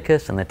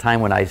Leviticus and the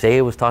time when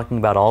Isaiah was talking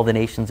about all the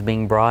nations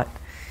being brought,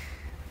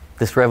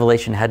 this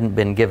revelation hadn't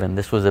been given.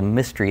 This was a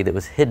mystery that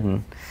was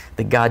hidden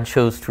that God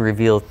chose to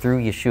reveal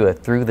through Yeshua,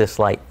 through this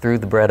light, through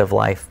the bread of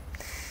life.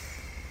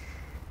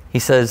 He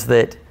says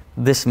that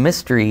this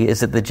mystery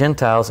is that the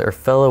Gentiles are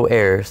fellow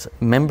heirs,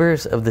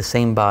 members of the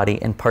same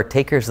body, and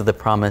partakers of the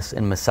promise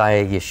in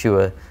Messiah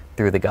Yeshua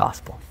through the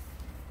gospel.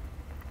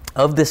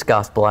 Of this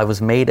gospel I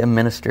was made a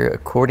minister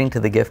according to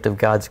the gift of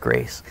God's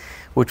grace,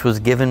 which was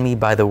given me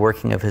by the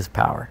working of his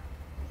power.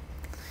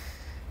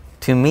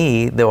 To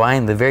me, though I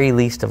am the very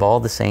least of all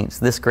the saints,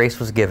 this grace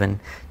was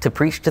given to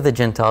preach to the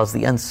Gentiles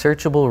the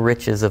unsearchable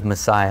riches of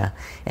Messiah,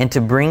 and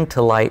to bring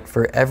to light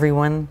for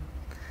everyone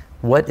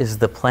what is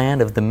the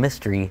plan of the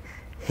mystery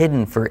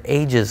hidden for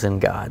ages in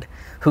God,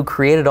 who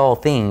created all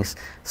things,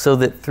 so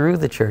that through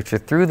the church or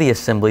through the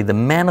assembly, the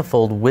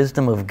manifold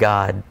wisdom of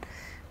God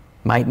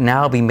might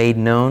now be made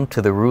known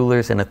to the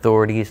rulers and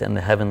authorities in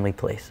the heavenly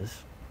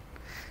places.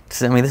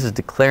 I mean, this is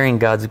declaring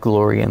God's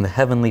glory in the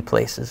heavenly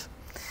places,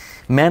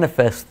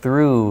 manifest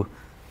through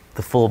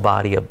the full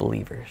body of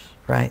believers,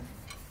 right?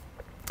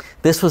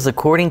 This was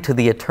according to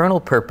the eternal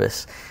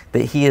purpose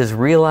that he is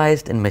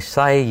realized in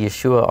Messiah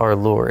Yeshua our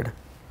Lord,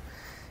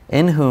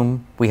 in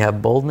whom we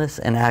have boldness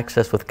and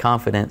access with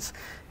confidence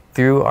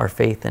through our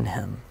faith in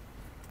him.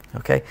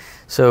 Okay,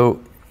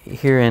 so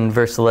here in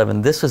verse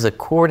 11, this was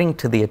according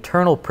to the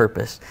eternal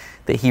purpose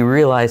that he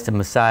realized in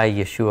Messiah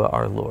Yeshua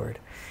our Lord.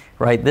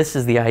 Right? This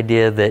is the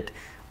idea that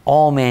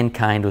all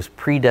mankind was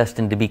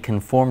predestined to be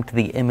conformed to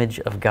the image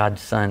of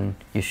God's Son,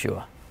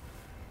 Yeshua.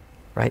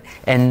 Right?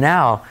 And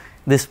now,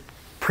 this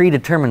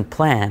predetermined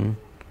plan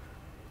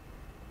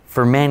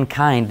for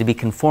mankind to be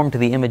conformed to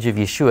the image of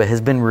Yeshua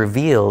has been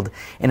revealed,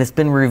 and it's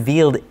been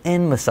revealed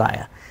in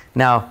Messiah.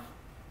 Now,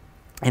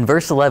 in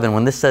verse 11,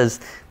 when this says,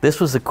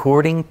 this was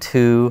according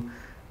to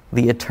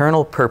the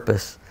eternal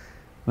purpose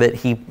that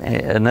he,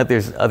 and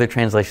there's other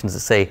translations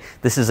that say,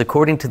 this is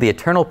according to the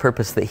eternal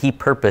purpose that he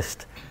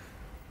purposed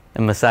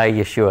in Messiah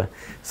Yeshua.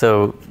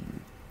 So,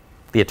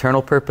 the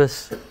eternal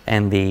purpose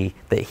and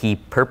that he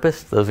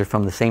purposed, those are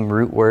from the same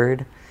root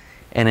word.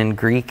 And in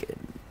Greek,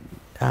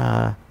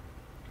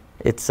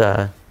 it's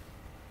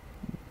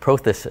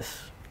prothesis.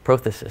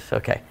 Prothesis,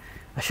 okay.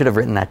 I should have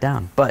written that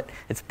down, but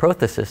it's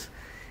prothesis.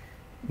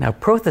 Now,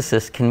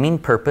 prothesis can mean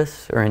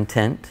purpose or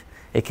intent.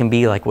 It can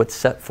be like what's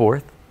set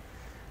forth.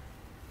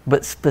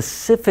 But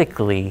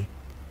specifically,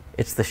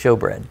 it's the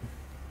showbread.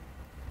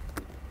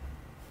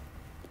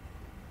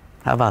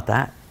 How about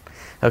that?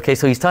 Okay,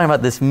 so he's talking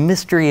about this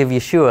mystery of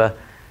Yeshua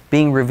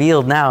being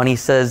revealed now, and he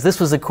says, this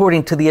was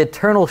according to the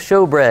eternal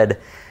showbread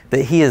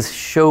that he is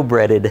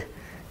showbreaded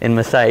in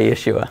Messiah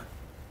Yeshua.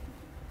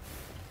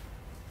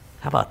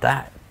 How about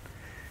that?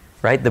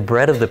 Right? The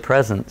bread of the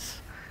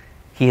presence.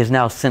 He has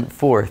now sent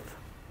forth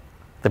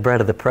the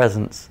bread of the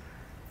presence,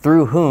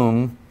 through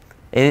whom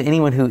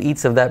anyone who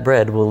eats of that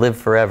bread will live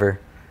forever.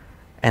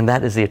 And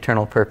that is the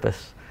eternal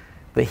purpose,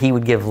 that he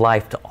would give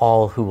life to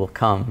all who will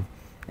come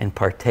and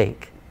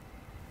partake.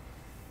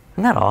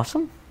 Isn't that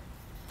awesome?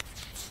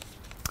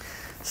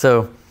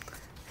 So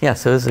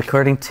it's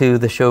according to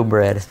the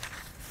showbread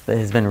that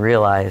has been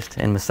realized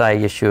in Messiah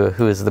Yeshua,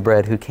 who is the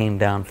bread who came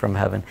down from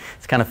heaven.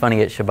 It's kind of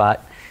funny at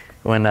Shabbat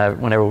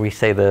whenever we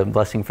say the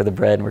blessing for the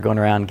bread, and we're going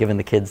around giving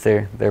the kids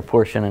their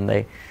portion, and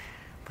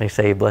they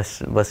say,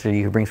 blessed are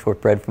you who brings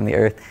forth bread from the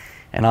earth.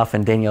 And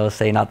often Danielle will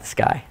say, not the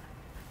sky.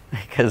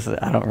 Because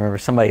I don't remember,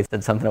 somebody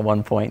said something at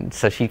one point, and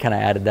so she kind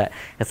of added that.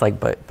 It's like,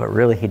 but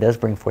really he does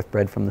bring forth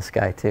bread from the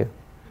sky too.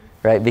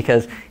 Right?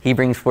 Because he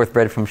brings forth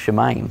bread from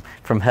Shemayim,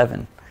 from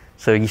heaven.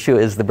 So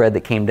Yeshua is the bread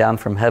that came down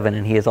from heaven,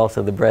 and he is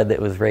also the bread that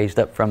was raised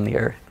up from the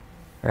earth.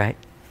 Right?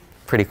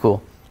 Pretty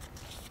cool.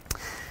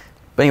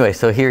 But anyway,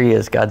 so here he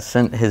is. God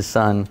sent his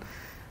son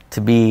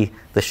to be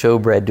the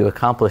showbread to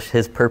accomplish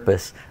his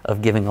purpose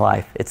of giving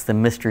life. It's the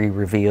mystery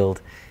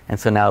revealed. And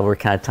so now we're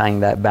kind of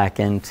tying that back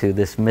into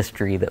this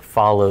mystery that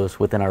follows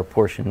within our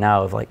portion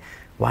now of like,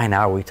 why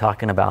now are we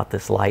talking about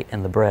this light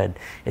and the bread?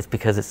 It's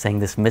because it's saying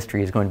this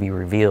mystery is going to be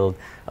revealed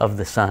of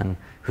the Son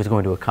who's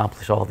going to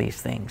accomplish all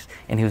these things,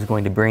 and who's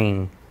going to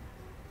bring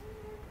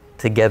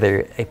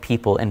together a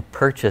people and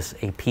purchase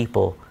a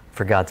people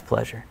for God's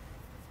pleasure.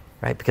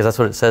 Right? Because that's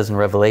what it says in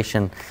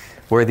Revelation,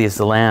 worthy is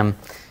the Lamb,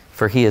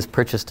 for he has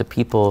purchased a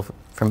people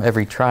from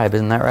every tribe.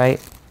 Isn't that right?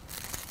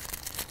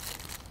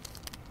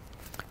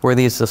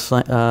 Worthy is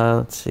the,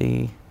 let's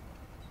see.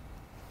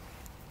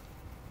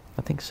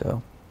 I think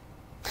so.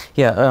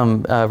 Yeah,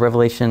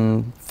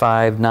 Revelation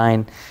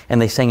 5:9,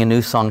 and they sang a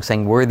new song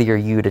saying, worthy are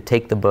you to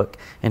take the book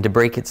and to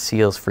break its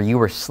seals, for you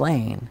were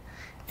slain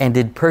and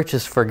did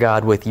purchase for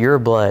God with your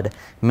blood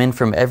men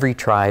from every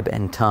tribe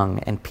and tongue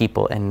and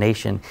people and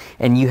nation,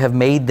 and you have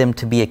made them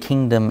to be a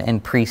kingdom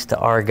and priests to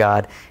our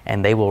God,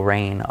 and they will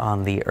reign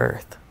on the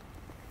earth.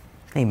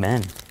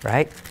 Amen,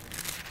 right?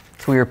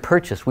 So we were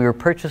purchased. We were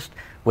purchased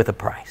with a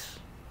price.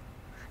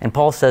 And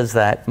Paul says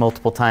that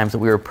multiple times, that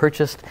we were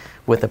purchased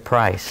with a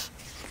price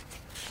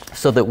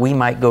so that we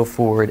might go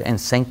forward and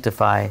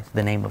sanctify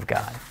the name of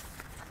God,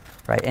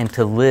 right? And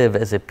to live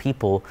as a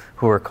people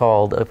who are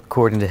called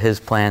according to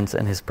His plans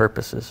and His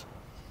purposes.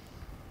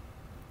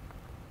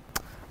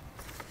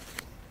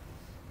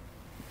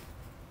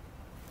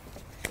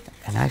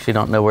 And I actually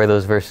don't know where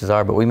those verses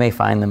are, but we may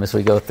find them as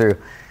we go through.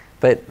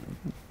 But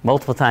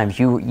multiple times,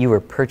 you were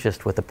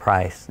purchased with a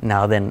price.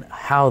 Now then,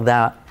 how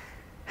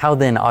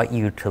then ought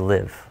you to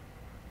live?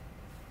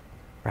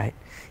 Right?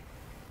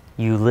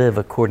 You live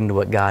according to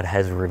what God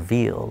has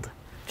revealed.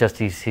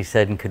 Just as He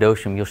said in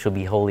Kedoshim, you shall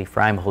be holy,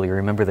 for I am holy.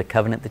 Remember the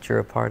covenant that you're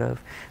a part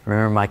of.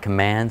 Remember my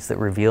commands that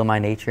reveal my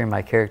nature and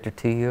my character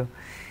to you.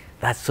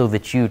 That's so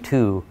that you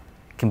too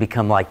can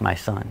become like my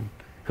Son,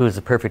 who is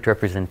the perfect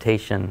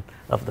representation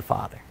of the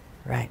Father.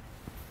 Right?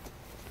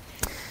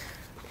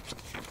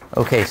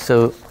 Okay,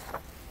 so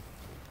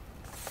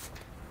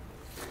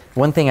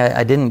one thing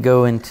I didn't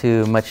go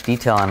into much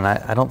detail on, and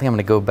I don't think I'm going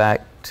to go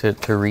back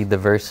to read the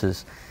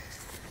verses.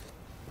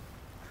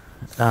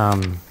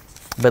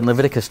 But in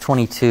Leviticus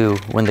 22,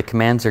 when the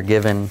commands are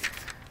given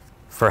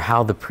for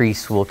how the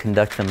priests will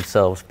conduct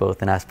themselves,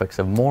 both in aspects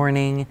of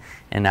mourning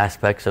and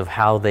aspects of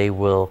how they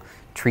will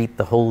treat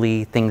the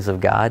holy things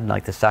of God,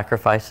 like the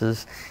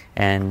sacrifices,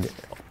 and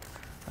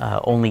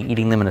only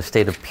eating them in a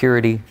state of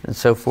purity and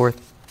so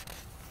forth.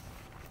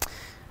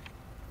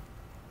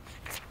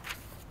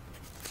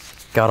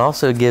 God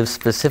also gives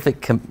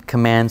specific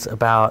commands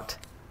about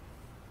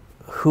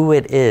who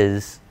it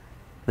is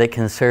that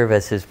can serve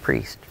as His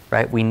priest,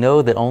 right? We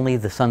know that only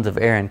the sons of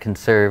Aaron can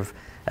serve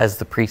as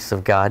the priests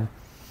of God.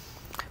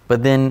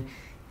 But then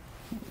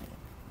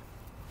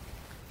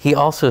He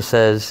also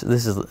says,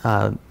 this is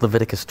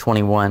Leviticus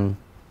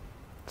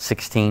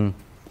 21:16.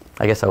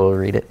 I guess I will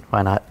read it.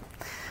 Why not?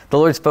 The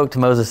Lord spoke to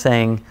Moses,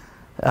 saying,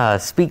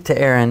 speak to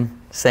Aaron,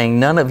 saying,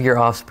 none of your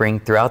offspring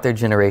throughout their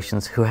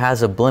generations who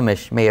has a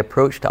blemish may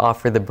approach to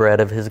offer the bread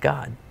of his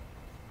God.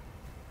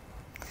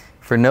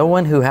 For no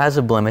one who has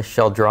a blemish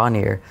shall draw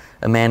near,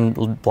 a man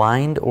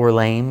blind or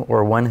lame,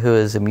 or one who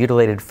has a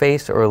mutilated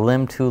face or a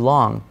limb too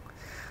long,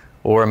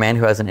 or a man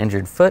who has an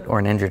injured foot or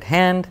an injured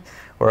hand,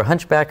 or a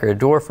hunchback or a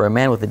dwarf, or a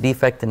man with a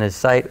defect in his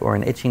sight, or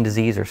an itching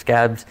disease, or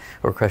scabs,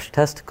 or crushed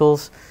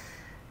testicles.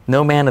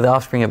 No man of the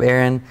offspring of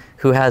Aaron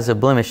who has a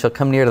blemish shall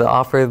come near to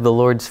offer the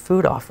Lord's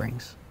food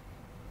offerings.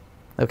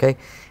 Okay?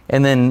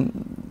 And then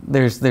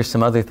there's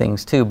some other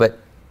things too, but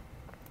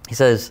he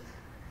says,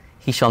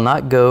 he shall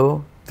not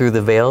go through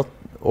the veil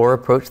or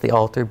approach the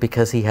altar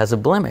because he has a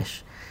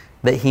blemish,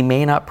 that he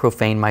may not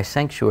profane my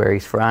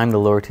sanctuaries, for I am the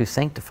Lord who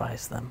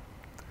sanctifies them.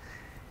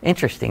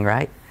 Interesting,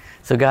 right?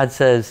 So God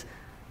says,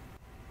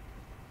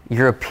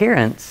 your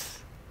appearance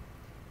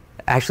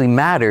actually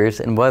matters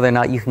in whether or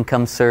not you can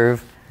come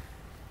serve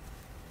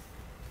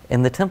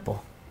in the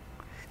temple.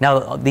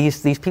 Now,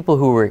 these people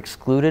who were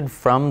excluded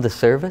from the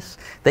service,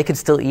 they could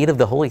still eat of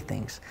the holy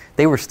things.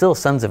 They were still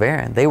sons of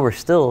Aaron. They were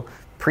still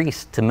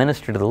priests to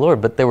minister to the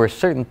Lord, but there were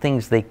certain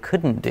things they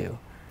couldn't do.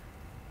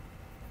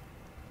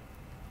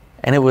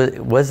 And it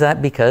was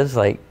that because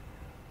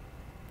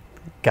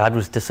God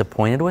was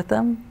disappointed with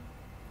them?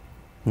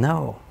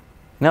 No,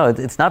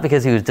 it's not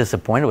because He was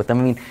disappointed with them.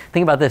 I mean,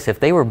 think about this.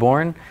 If they were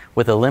born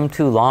with a limb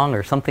too long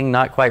or something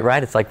not quite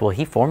right, it's like, well,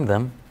 He formed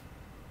them.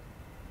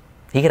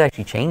 He could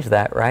actually change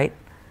that, right?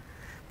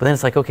 But then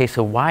it's like, okay,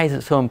 so why is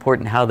it so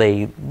important how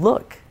they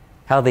look,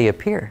 how they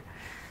appear?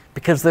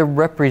 Because they're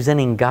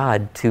representing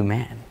God to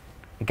man,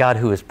 God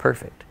who is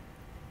perfect,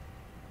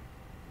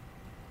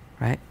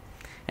 right?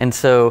 And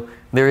so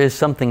there is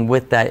something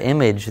with that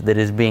image that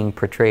is being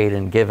portrayed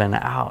and given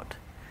out,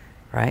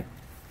 right?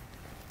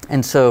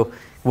 And so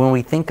when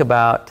we think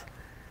about,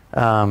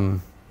 now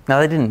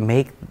they didn't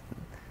make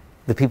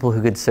the people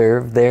who could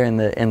serve there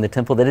in the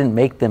temple, they didn't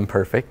make them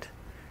perfect.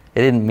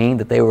 It didn't mean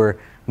that they were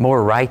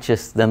more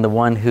righteous than the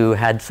one who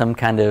had some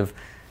kind of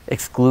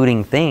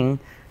excluding thing.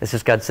 It's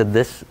just God said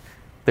this.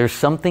 There's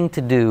something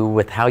to do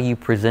with how you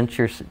present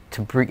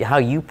how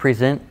you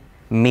present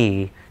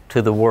me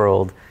to the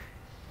world,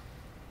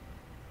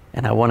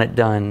 and I want it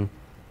done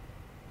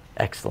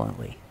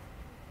excellently.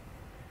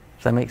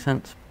 Does that make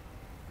sense?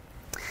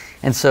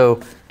 And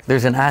so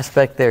there's an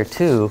aspect there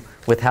too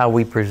with how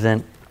we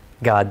present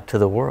God to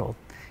the world.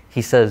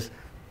 He says,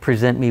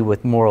 present me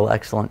with moral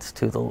excellence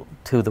to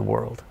the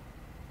world.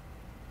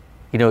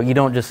 You know, you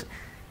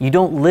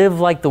don't live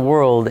like the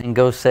world and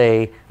go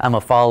say, I'm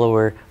a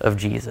follower of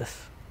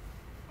Jesus.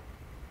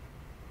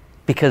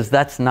 Because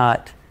that's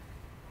not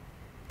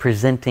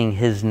presenting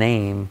His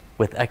name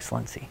with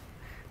excellency.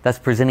 That's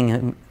presenting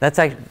Him, it's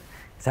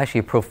actually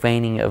a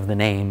profaning of the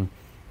name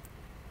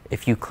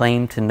if you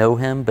claim to know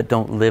Him but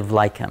don't live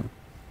like Him.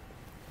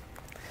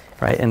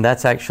 Right? And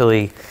that's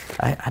actually,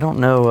 I don't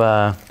know,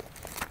 I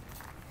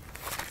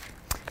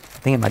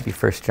think it might be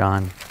 1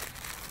 John.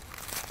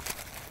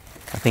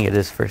 I think it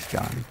is 1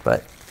 John,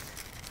 but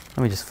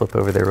let me just flip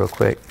over there real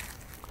quick.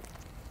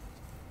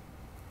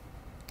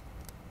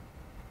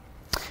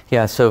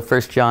 Yeah, so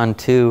 1 John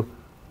 2,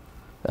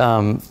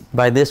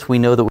 By this we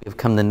know that we have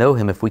come to know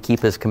him if we keep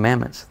his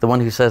commandments. The one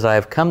who says, I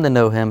have come to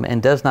know him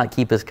and does not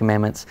keep his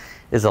commandments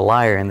is a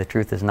liar, and the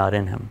truth is not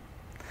in him.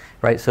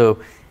 Right? So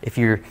if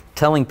you're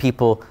telling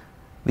people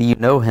that you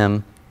know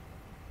him,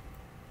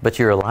 but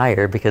you're a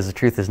liar because the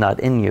truth is not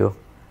in you,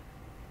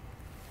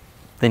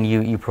 then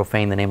you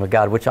profane the name of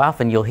God, which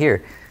often you'll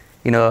hear.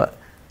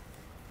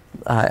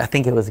 I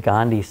think it was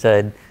Gandhi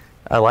said,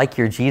 I like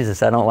your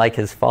Jesus, I don't like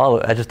his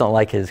followers, I just don't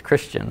like his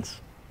Christians.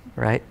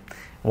 Right?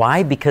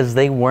 Why? Because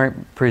they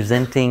weren't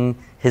presenting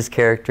his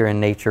character and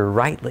nature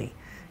rightly.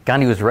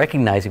 Gandhi was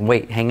recognizing,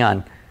 wait, hang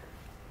on,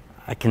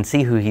 I can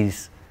see who he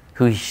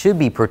should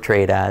be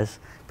portrayed as,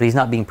 but he's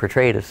not being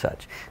portrayed as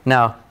such.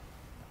 Now,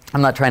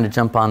 I'm not trying to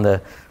jump on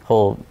the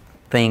whole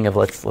thing of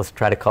let's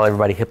try to call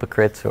everybody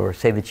hypocrites or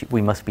say that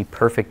we must be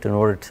perfect in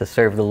order to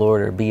serve the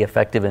Lord or be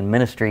effective in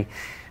ministry.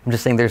 I'm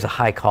just saying there's a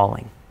high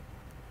calling.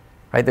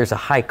 Right? There's a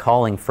high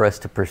calling for us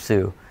to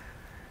pursue.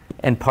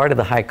 And part of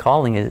the high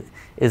calling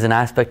is an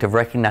aspect of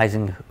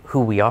recognizing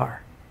who we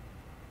are.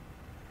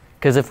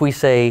 Because if we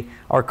say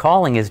our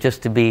calling is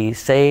just to be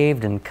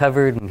saved and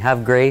covered and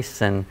have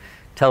grace and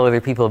tell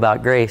other people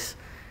about grace,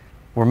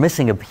 we're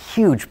missing a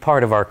huge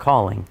part of our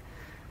calling,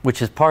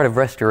 which is part of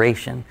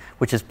restoration,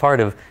 which is part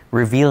of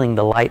revealing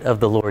the light of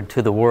the Lord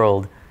to the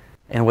world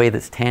in a way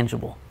that's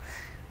tangible.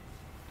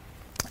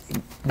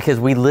 Because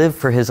we live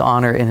for his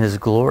honor and his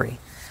glory.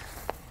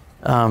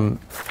 I'm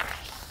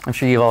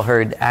sure you've all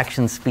heard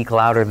actions speak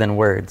louder than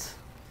words,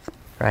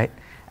 right?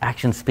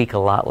 Actions speak a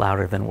lot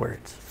louder than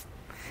words.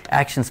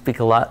 Actions speak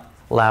a lot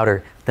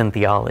louder than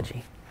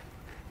theology.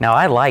 Now,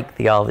 I like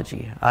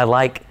theology. I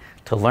like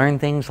to learn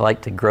things. I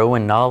like to grow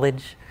in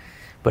knowledge.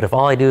 But if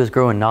all I do is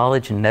grow in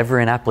knowledge and never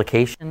in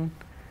application,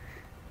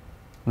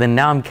 then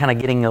now I'm kind of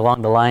getting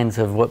along the lines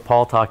of what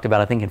Paul talked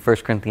about, I think in 1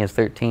 Corinthians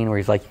 13, where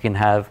he's like, you can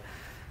have,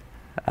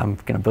 I'm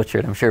going to butcher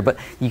it, I'm sure, but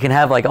you can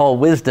have like all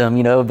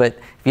wisdom, but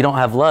if you don't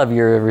have love,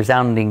 you're a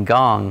resounding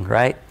gong,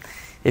 right?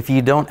 If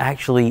you don't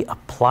actually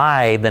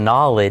apply the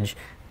knowledge,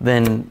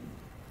 then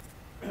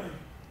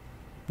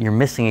you're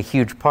missing a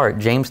huge part.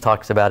 James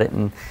talks about it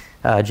in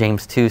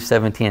James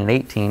 2:17 and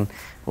 18,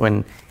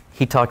 when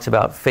he talks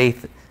about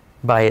faith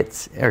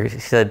he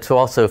said, so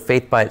also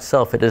faith by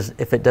itself,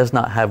 if it does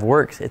not have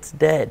works, it's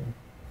dead.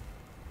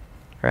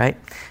 Right?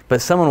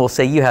 But someone will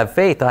say, you have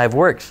faith, I have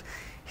works.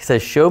 He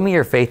says, show me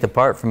your faith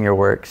apart from your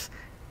works.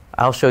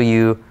 I'll show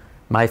you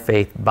my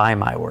faith by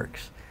my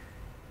works.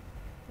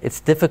 It's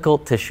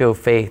difficult to show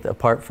faith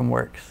apart from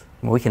works.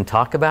 We can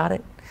talk about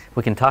it.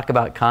 We can talk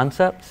about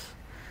concepts.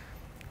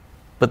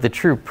 But the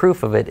true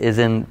proof of it is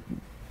in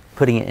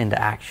putting it into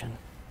action.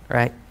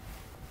 Right?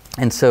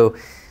 And so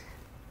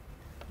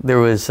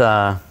there's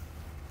a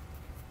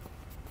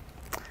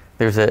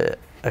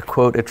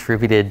quote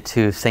attributed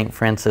to St.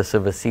 Francis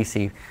of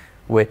Assisi,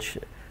 which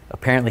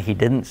apparently he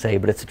didn't say,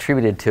 but it's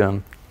attributed to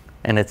him,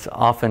 and it's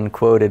often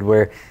quoted,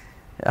 where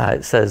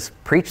it says,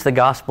 preach the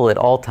gospel at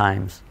all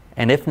times,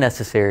 and if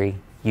necessary,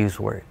 use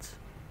words.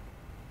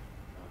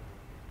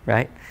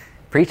 Right?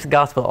 Preach the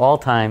gospel at all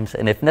times,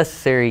 and if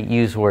necessary,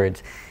 use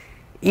words.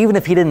 Even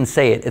if he didn't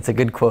say it, it's a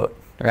good quote,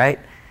 right?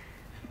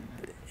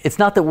 It's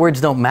not that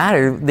words don't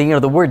matter.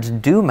 The words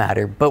do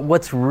matter, but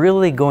what's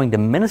really going to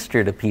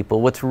minister to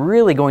people, what's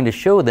really going to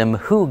show them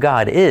who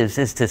God is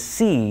to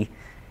see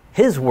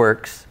his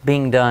works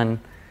being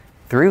done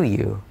through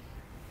you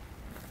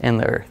in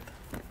the earth,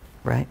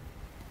 right?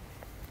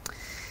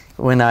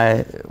 When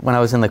I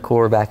was in the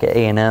Corps back at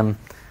A&M,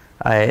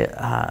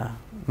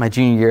 my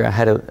junior year, I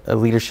had a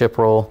leadership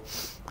role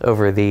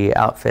over the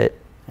outfit,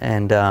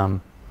 and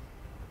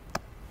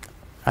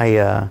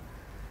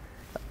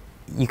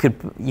you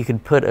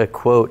could put a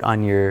quote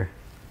on your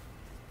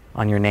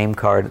name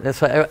card.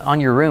 That's why on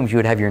your rooms you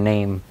would have your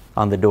name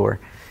on the door,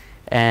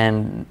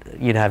 and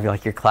you'd have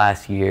like your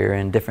class year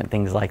and different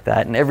things like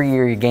that. And every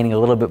year you're gaining a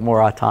little bit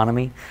more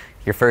autonomy.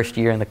 Your first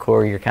year in the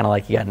Corps, you're kind of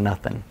like you got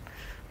nothing.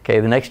 Okay,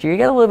 the next year you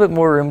got a little bit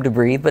more room to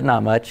breathe, but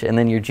not much. And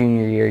then your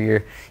junior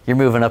year, you're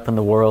moving up in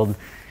the world,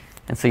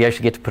 and so you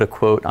actually get to put a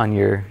quote on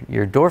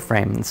your door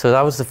frame. And so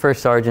I was the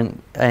first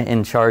sergeant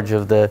in charge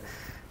of the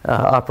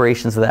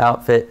operations of the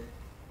outfit.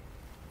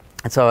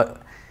 And so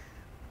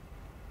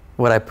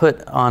what I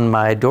put on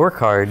my door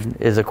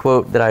card is a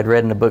quote that I'd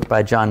read in a book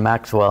by John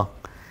Maxwell.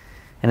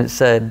 And it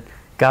said,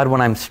 God, when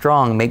I'm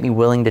strong, make me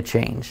willing to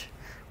change.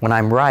 When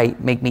I'm right,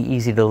 make me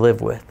easy to live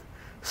with.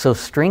 So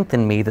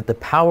strengthen me that the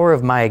power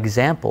of my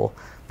example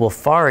will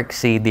far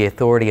exceed the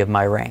authority of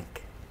my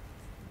rank.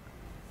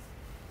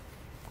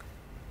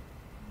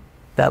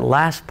 That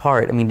last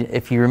part,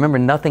 if you remember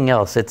nothing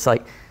else, it's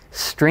like,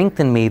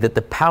 strengthen me that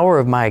the power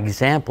of my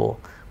example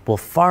will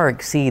far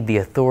exceed the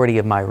authority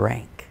of my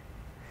rank.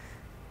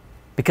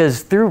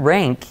 Because through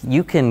rank,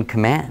 you can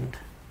command,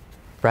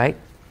 right?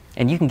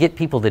 And you can get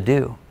people to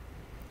do.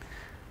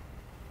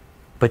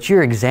 But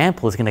your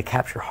example is going to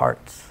capture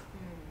hearts.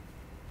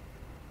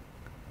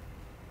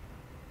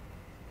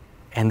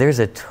 And there's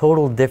a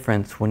total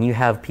difference when you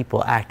have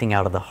people acting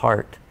out of the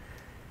heart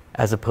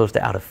as opposed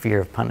to out of fear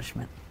of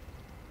punishment.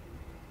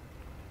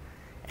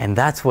 And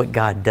that's what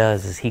God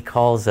does, is he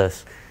calls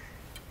us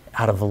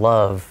out of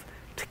love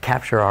to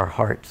capture our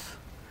hearts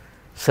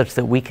such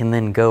that we can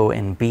then go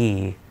and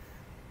be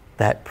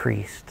that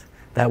priest,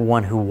 that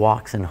one who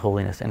walks in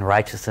holiness and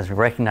righteousness,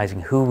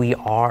 recognizing who we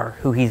are,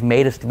 who he's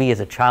made us to be as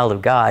a child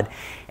of God,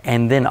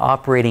 and then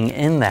operating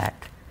in that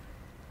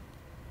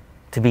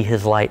to be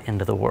his light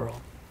into the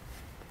world.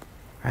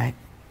 Right?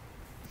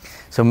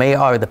 So may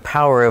the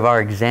power of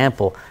our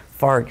example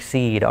far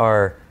exceed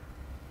our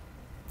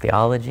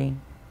theology,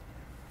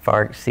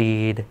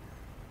 can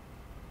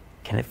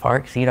it far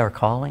exceed our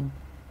calling?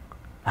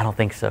 I don't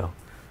think so.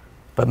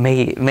 But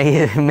may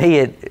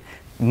it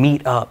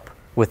meet up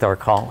with our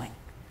calling,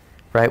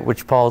 right?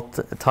 Which Paul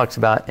talks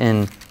about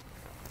in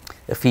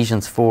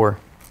Ephesians 4.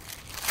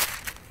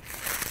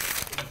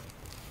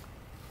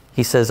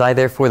 He says, I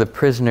therefore, the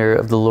prisoner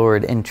of the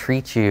Lord,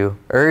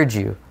 urge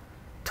you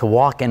to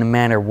walk in a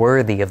manner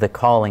worthy of the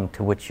calling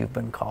to which you've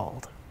been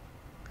called,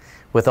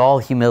 with all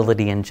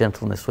humility and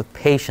gentleness, with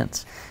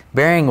patience,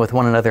 bearing with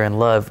one another in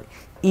love,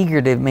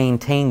 eager to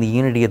maintain the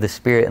unity of the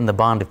Spirit in the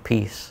bond of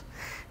peace.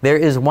 There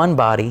is one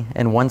body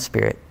and one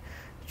Spirit,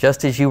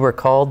 just as you were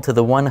called to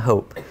the one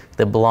hope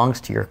that belongs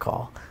to your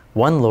call.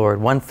 One Lord,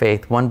 one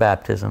faith, one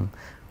baptism,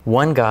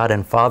 one God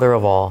and Father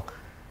of all,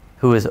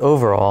 who is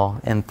over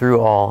all and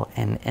through all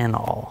and in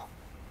all.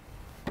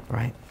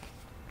 Right?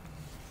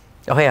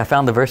 Oh, hey, I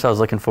found the verse I was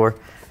looking for.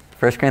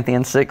 1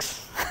 Corinthians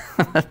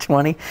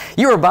 6:20.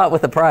 You were bought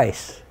with a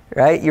price,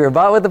 right? You were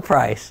bought with a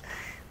price.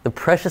 The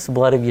precious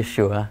blood of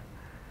Yeshua,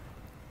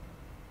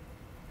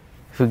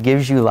 who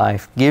gives you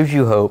life, gives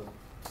you hope,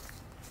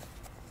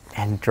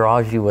 and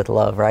draws you with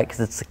love, right?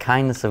 Because it's the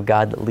kindness of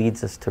God that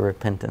leads us to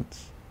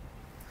repentance.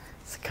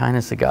 It's the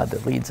kindness of God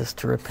that leads us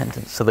to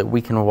repentance so that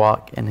we can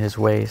walk in his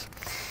ways.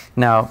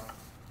 Now,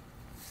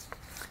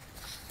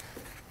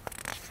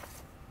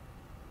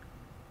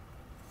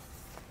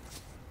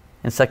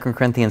 in 2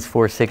 Corinthians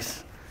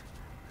 4:6,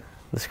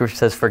 the scripture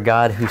says, for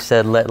God who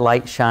said, let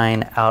light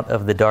shine out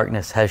of the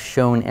darkness, has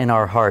shone in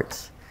our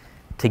hearts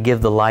to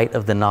give the light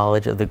of the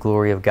knowledge of the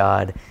glory of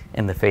God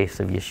in the face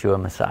of Yeshua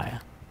Messiah.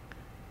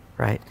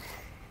 Right?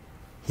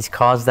 He's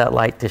caused that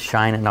light to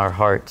shine in our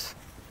hearts.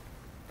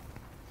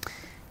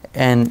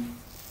 And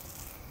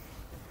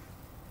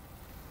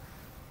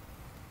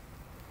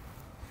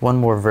one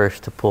more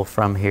verse to pull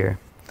from here.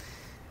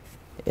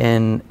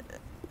 In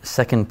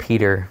 2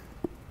 Peter,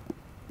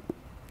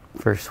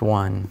 verse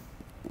 1.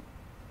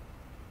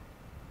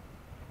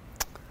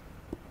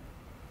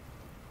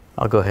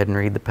 I'll go ahead and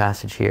read the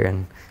passage here,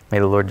 and may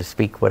the Lord just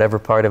speak whatever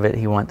part of it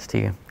he wants to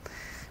you.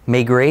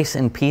 May grace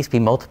and peace be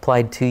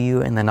multiplied to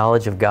you in the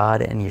knowledge of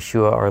God and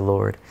Yeshua our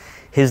Lord.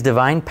 His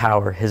divine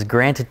power has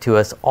granted to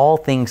us all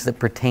things that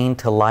pertain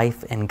to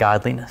life and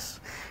godliness,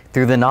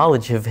 through the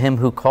knowledge of him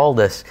who called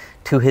us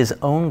to his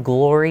own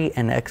glory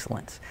and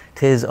excellence.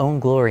 To his own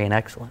glory and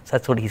excellence.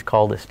 That's what he's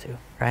called us to,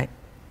 right?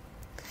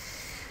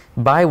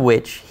 By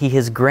which he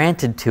has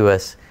granted to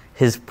us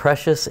his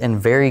precious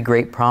and very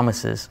great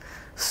promises,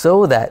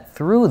 so that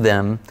through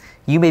them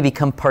you may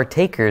become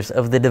partakers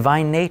of the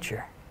divine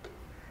nature,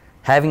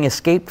 having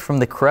escaped from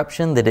the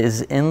corruption that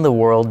is in the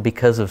world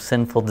because of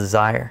sinful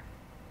desire.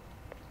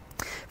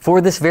 For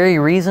this very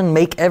reason,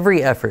 make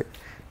every effort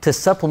to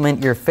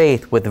supplement your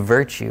faith with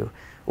virtue,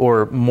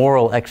 or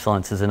moral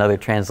excellence is another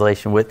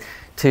translation,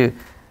 to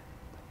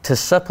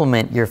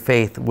supplement your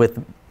faith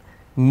with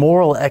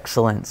moral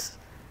excellence,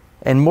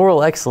 and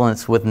moral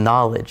excellence with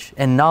knowledge,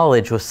 and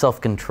knowledge with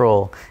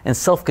self-control, and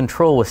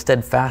self-control with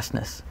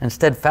steadfastness, and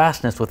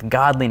steadfastness with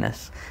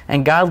godliness,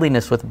 and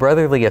godliness with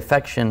brotherly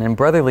affection, and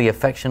brotherly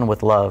affection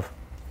with love.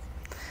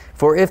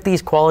 For if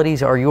these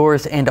qualities are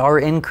yours and are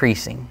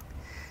increasing,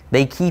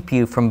 they keep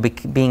you from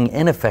being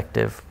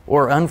ineffective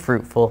or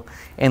unfruitful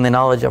in the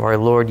knowledge of our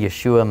Lord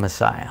Yeshua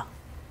Messiah.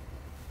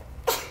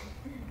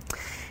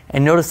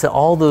 And notice that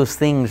all those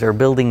things are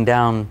building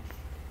down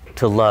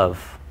to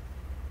love,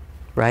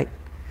 right?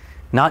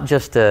 Not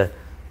just a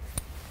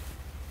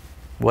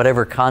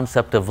whatever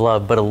concept of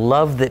love, but a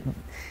love that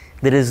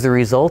is the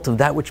result of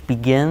that which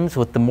begins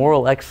with the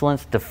moral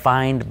excellence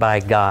defined by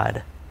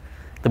God.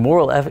 The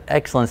moral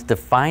excellence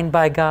defined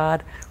by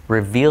God,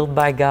 revealed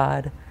by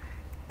God,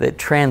 that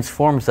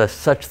transforms us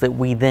such that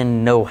we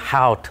then know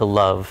how to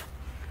love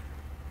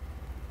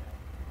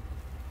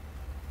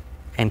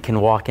and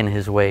can walk in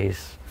his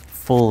ways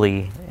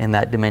fully in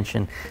that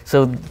dimension.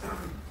 So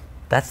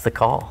that's the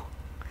call.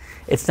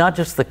 It's not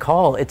just the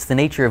call, it's the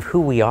nature of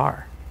who we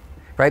are,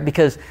 right?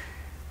 Because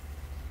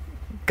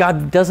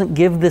God doesn't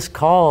give this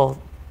call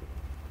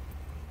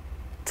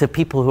to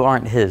people who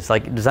aren't his.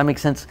 Like, does that make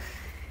sense?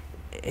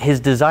 His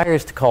desire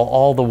is to call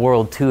all the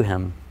world to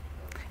him.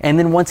 And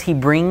then once he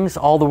brings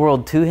all the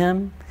world to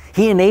him,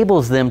 he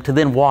enables them to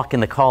then walk in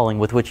the calling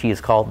with which he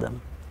has called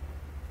them,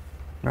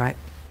 right?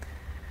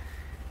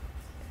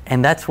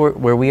 And that's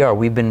where we are.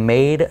 We've been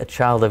made a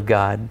child of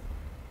God,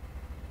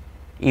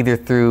 either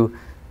through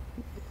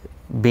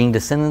being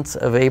descendants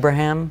of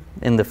Abraham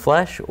in the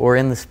flesh or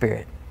in the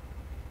spirit.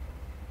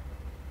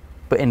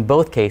 But in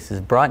both cases,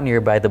 brought near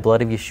by the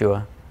blood of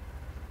Yeshua,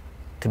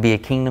 to be a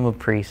kingdom of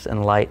priests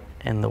and light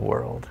in the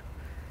world.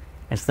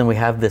 And so then we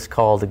have this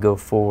call to go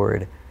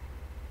forward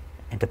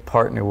and to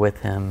partner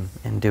with him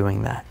in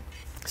doing that.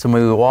 So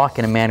may we walk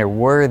in a manner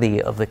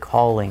worthy of the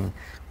calling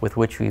with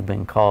which we've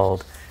been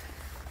called,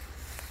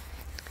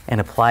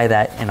 and apply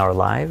that in our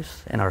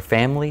lives, in our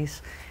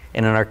families,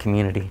 and in our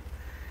community.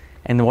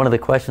 And one of the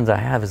questions I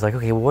have is like,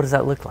 okay, well, what does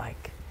that look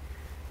like?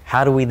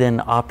 How do we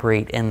then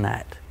operate in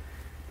that,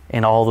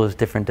 in all those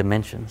different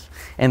dimensions?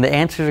 And the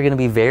answers are going to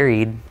be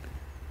varied,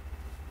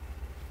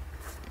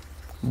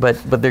 but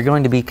they're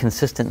going to be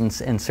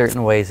consistent in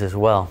certain ways as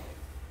well.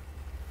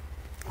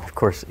 Of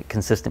course,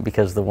 consistent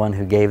because the one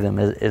who gave them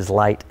is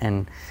light,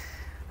 and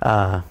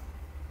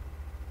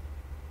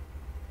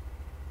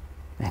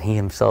he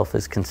himself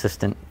is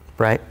consistent,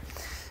 right?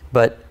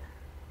 But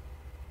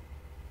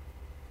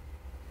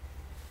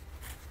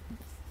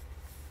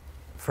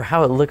for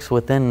how it looks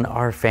within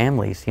our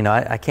families,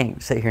 I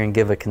can't sit here and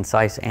give a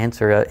concise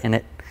answer in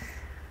it.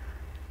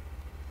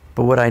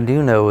 But what I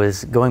do know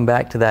is, going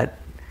back to that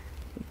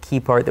key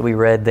part that we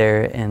read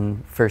there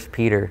in 1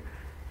 Peter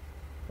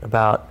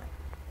about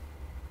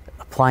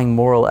applying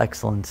moral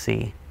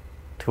excellency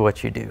to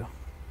what you do,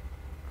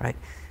 right?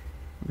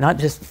 Not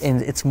just,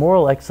 and it's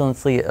moral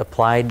excellency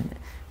applied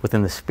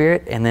within the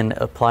Spirit and then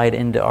applied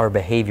into our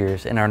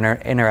behaviors and our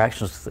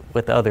interactions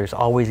with others,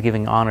 always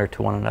giving honor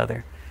to one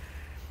another,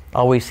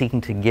 always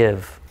seeking to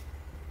give,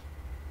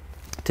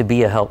 to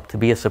be a help, to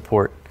be a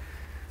support,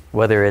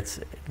 whether it's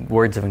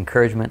words of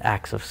encouragement,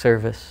 acts of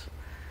service,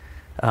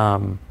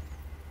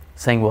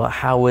 saying, well,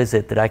 how is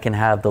it that I can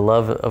have the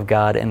love of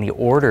God and the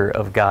order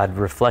of God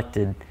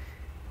reflected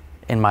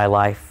in my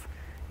life,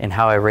 and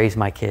how I raise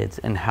my kids,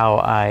 and how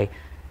I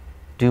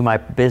do my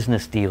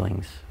business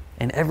dealings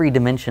in every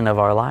dimension of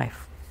our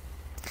life.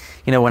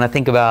 When I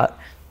think about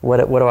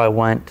what do I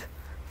want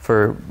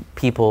for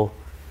people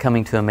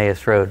coming to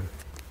Emmaus Road,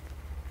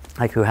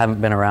 like who haven't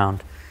been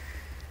around.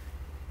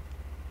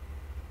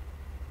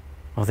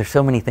 Well, there's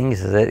so many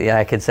things that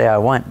I could say I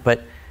want,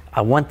 but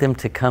I want them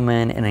to come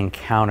in and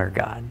encounter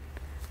God,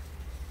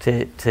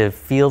 to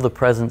feel the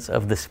presence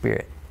of the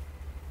Spirit,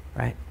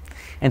 right?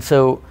 And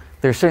so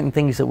there are certain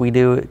things that we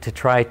do to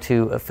try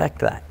to affect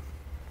that,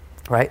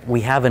 right?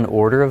 We have an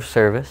order of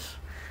service,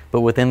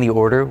 but within the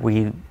order,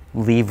 we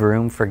leave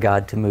room for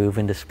God to move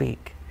and to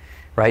speak,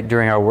 right?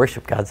 During our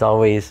worship, God's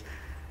always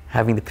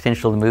having the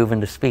potential to move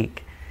and to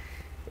speak.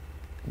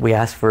 We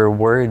ask for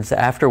words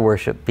after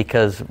worship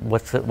because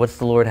what's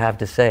the Lord have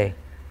to say?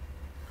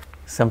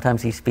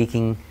 Sometimes He's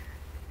speaking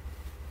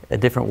a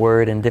different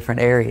word in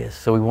different areas,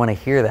 so we want to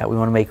hear that. We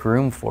want to make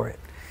room for it.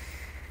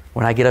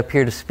 When I get up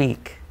here to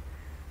speak,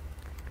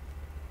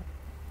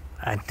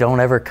 I don't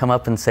ever come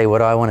up and say, what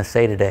do I want to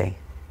say today?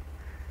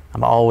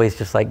 I'm always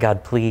just like,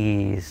 God,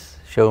 please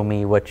show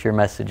me what your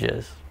message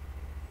is,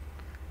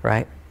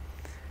 right?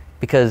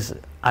 Because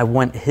I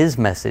want His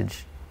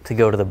message to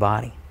go to the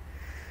body.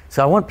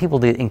 So I want people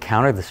to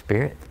encounter the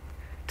Spirit,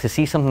 to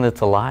see something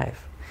that's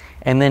alive,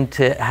 and then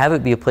to have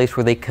it be a place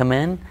where they come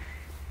in,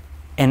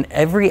 and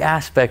every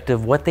aspect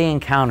of what they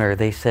encounter,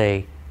 they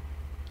say,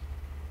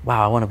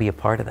 wow, I want to be a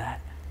part of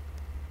that,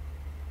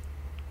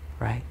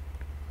 right?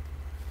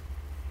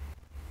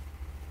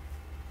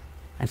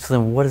 And so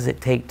then what does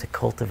it take to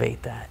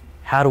cultivate that?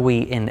 How do we,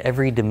 in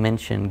every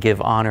dimension,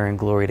 give honor and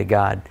glory to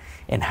God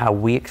in how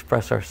we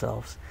express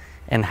ourselves,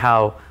 and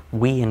how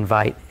we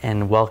invite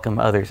and welcome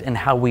others, and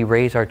how we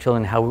raise our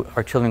children, how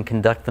our children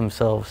conduct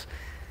themselves,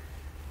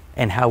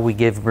 and how we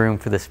give room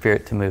for the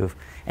Spirit to move,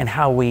 and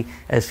how we,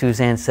 as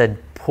Suzanne said,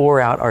 pour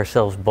out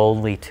ourselves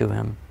boldly to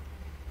Him.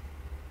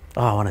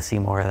 Oh, I want to see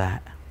more of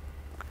that.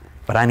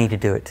 But I need to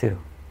do it too,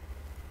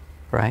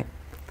 right?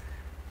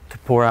 To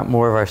pour out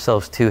more of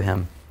ourselves to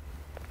Him.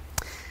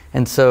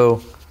 And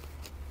so,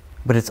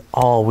 but it's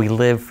all, we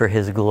live for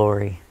His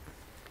glory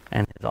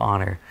and His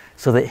honor,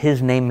 so that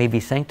His name may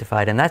be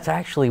sanctified. And that's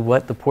actually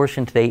what the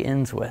portion today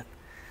ends with,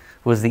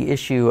 was the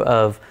issue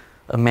of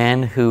a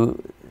man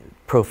who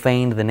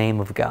profaned the name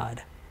of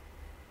God.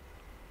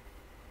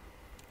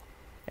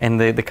 And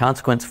the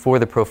consequence for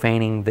the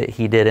profaning that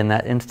he did in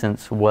that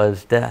instance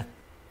was death,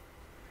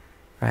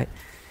 right?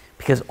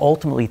 Because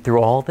ultimately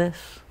through all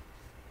this,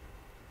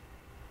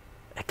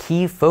 a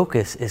key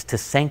focus is to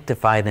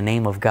sanctify the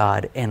name of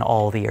God in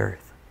all the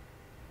earth,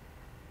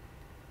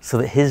 so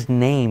that His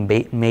name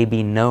may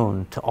be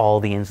known to all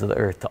the ends of the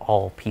earth, to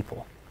all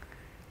people,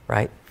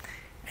 right?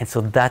 And so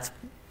that's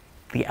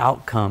the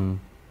outcome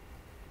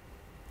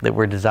that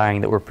we're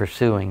desiring, that we're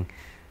pursuing.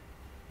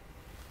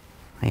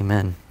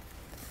 Amen.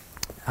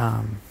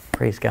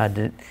 Praise God.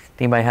 Did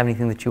anybody have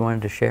anything that you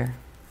wanted to share?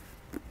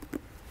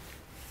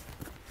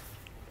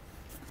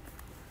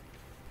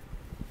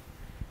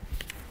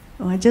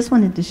 Oh, I just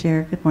wanted to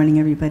share, good morning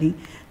everybody,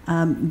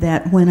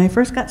 that when I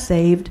first got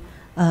saved,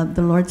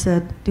 the Lord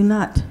said, do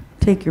not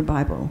take your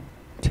Bible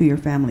to your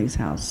family's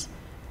house.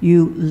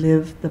 You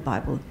live the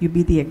Bible. You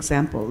be the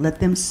example. Let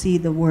them see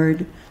the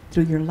Word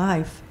through your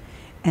life.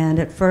 And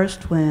at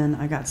first when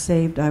I got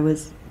saved, I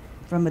was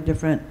from a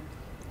different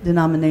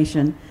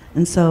denomination,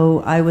 and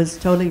so I was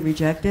totally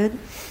rejected.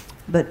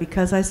 But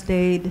because I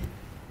stayed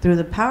through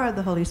the power of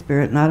the Holy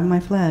Spirit, not of my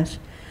flesh,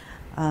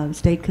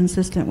 stayed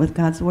consistent with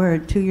God's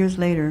word, 2 years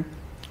later,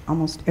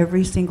 almost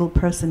every single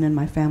person in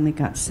my family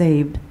got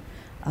saved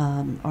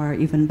or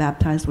even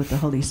baptized with the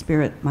Holy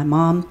Spirit. My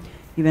mom,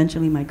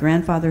 eventually my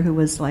grandfather, who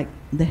was like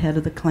the head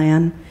of the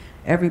clan,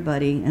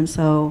 everybody. And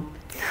so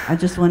I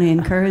just want to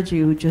encourage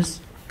you,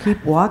 just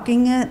keep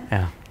walking it.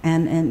 Yeah.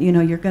 And you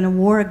know, you're going to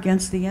war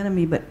against the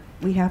enemy, but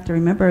we have to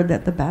remember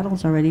that the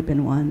battle's already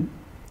been won.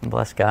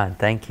 Bless God.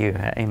 Thank you.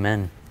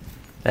 Amen.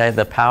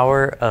 The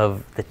power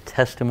of the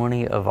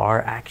testimony of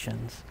our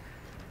actions.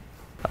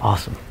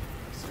 Awesome.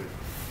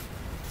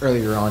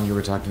 Earlier on, you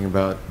were talking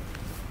about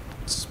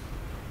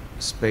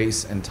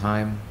space and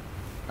time.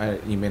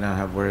 You may not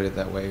have worded it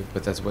that way,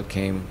 but that's what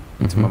came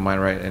into my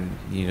mind, right? And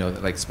you know,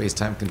 like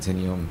space-time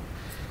continuum,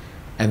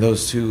 and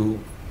those two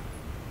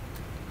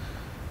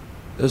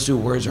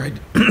words or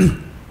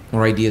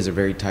ideas are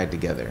very tied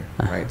together,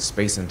 right?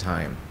 Space and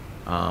time,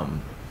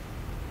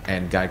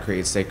 and God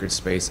created sacred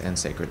space and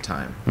sacred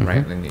time,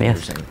 right? And Yes.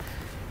 you're saying,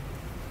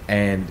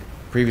 and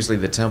previously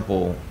the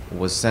temple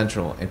was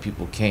central, and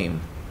people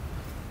came.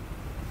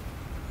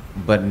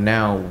 But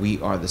now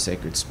we are the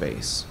sacred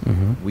space.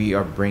 We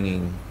are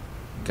bringing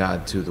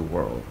God to the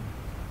world,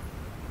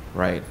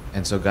 right?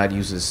 And so God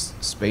uses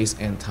space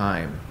and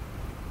time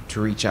to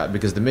reach out,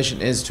 because the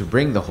mission is to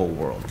bring the whole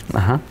world,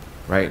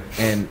 right?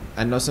 And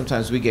I know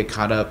sometimes we get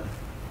caught up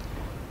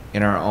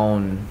in our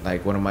own,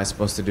 like, what am I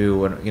supposed to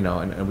do? And, you know,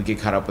 and we get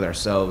caught up with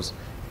ourselves,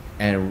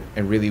 and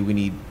really we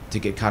need to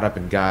get caught up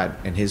in God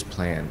and His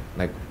plan.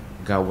 Like,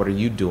 God, what are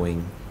you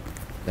doing?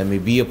 Let me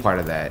be a part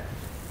of that,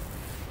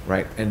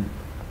 right? And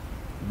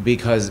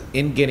because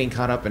in getting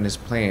caught up in His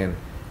plan,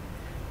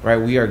 right,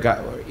 we are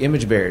God,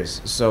 image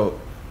bearers. So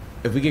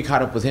if we get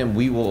caught up with Him,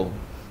 we will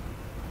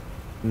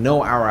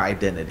know our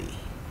identity,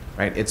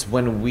 right? It's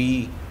when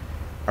we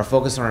are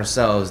focused on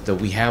ourselves that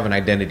we have an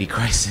identity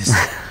crisis,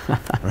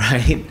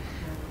 right?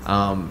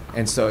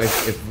 And so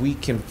if we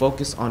can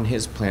focus on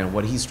His plan,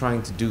 what He's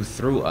trying to do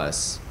through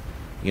us,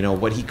 you know,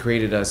 what He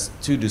created us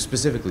to do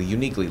specifically,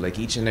 uniquely, like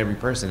each and every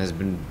person has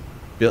been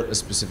built a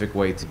specific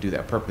way to do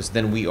that purpose,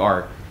 then we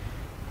are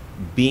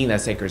being that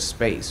sacred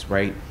space,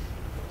 right?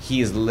 He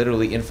is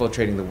literally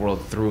infiltrating the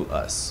world through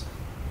us.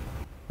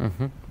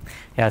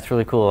 Yeah, it's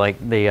really cool. Like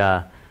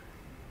the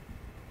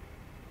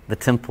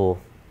temple,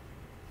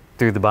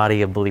 through the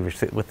body of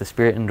believers, with the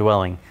Spirit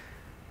indwelling,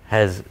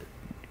 has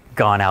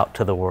gone out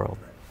to the world,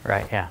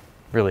 right? Yeah,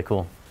 really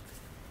cool.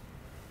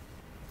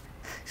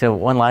 So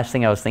one last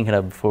thing I was thinking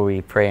of before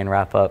we pray and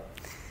wrap up.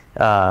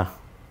 So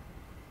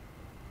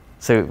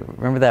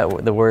remember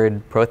that the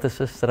word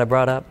prothesis that I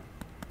brought up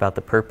about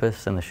the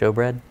purpose and the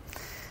showbread?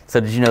 So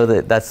did you know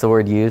that that's the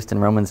word used in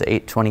Romans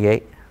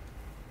 8:28?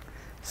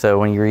 So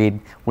when you read,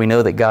 we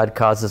know that God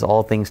causes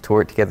all things to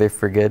work together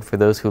for good for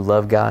those who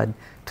love God,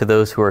 to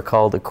those who are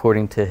called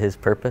according to His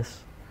purpose,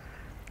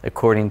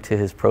 according to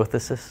His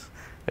prothesis,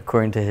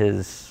 according to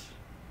His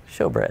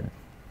showbread,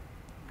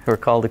 who are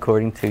called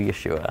according to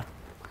Yeshua.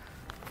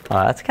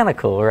 That's kind of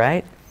cool,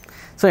 right?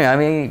 So, I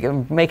mean,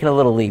 I'm making a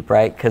little leap,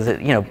 right? Because,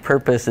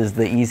 purpose is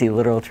the easy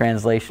literal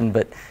translation,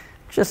 but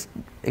just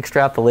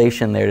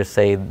extrapolation there to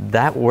say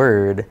that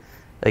word,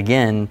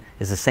 again,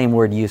 is the same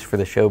word used for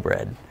the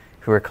showbread,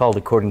 who are called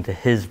according to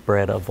His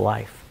bread of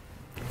life.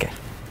 Okay,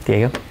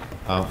 Diego?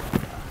 I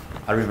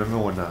remember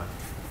when,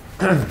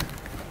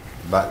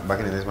 back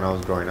in the days when I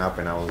was growing up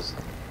and I was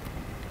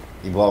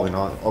involved in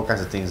all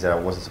kinds of things that I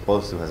wasn't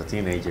supposed to as a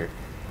teenager,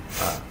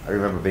 I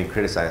remember being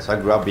criticized. So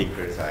I grew up being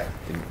criticized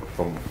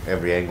from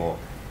every angle,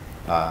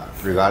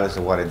 regardless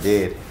of what I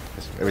did.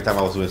 Every time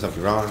I was doing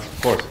something wrong,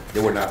 of course, they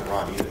were not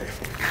wrong either.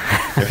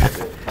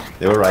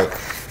 They were right.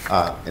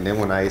 And then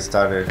when I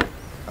started,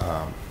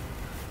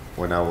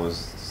 when I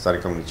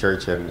started coming to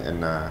church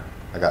and I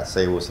got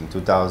saved, was in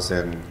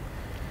 2007.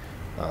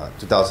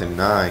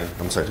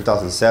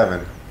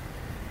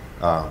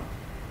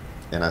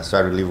 And I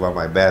started living by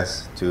my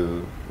best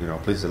to,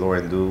 please the Lord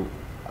and do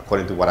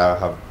according to what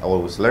I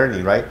was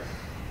learning, right?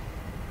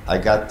 I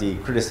got the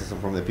criticism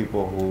from the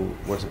people who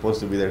were supposed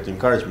to be there to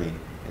encourage me.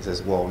 It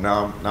says, well,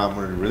 now I'm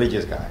a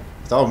religious guy.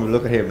 So I'm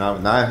look at him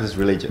now he's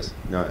religious.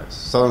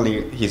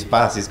 Suddenly his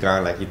past is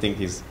gone, like he thinks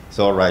he's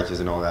so righteous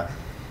and all that.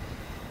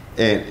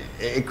 And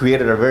it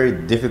created a very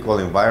difficult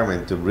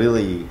environment to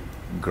really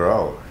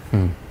grow.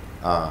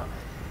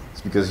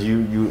 It's because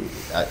you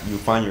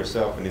find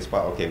yourself in this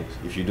spot. Okay,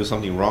 if you do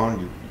something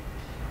wrong,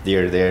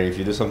 they're there. If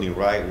you do something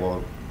right,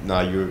 well,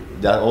 now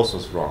that also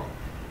is wrong.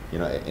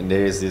 And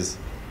there is this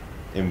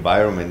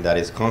environment that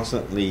is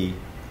constantly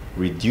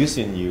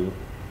reducing you,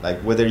 like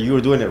whether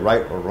you're doing it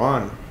right or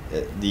wrong,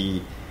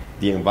 the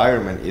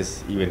environment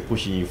is even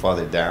pushing you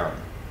farther down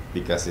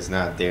because it's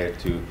not there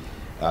to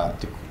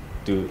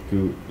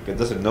it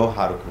doesn't know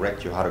how to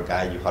correct you, how to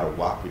guide you, how to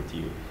walk with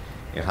you,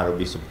 and how to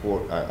be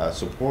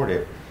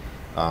supportive.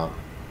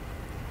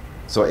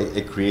 So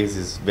it creates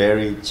this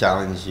very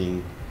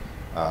challenging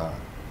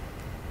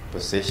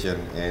position,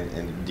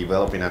 and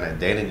developing an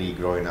identity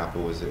growing up.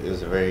 It was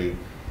a very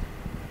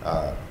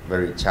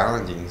very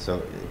challenging.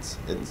 So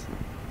it's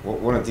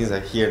one of the things I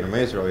hear in the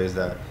Emmaus Road is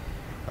that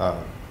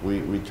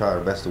we try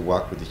our best to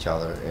walk with each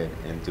other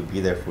and to be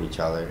there for each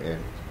other,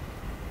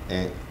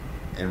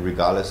 and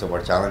regardless of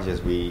our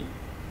challenges, we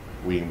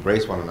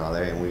embrace one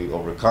another and we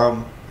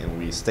overcome and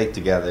we stick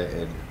together,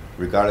 and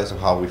regardless of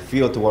how we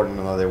feel toward one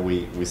another,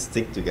 we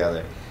stick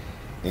together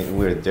and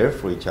we're there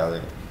for each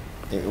other.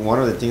 And one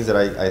of the things that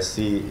I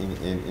see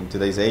in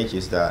today's age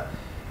is that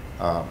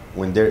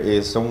when there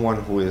is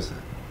someone who is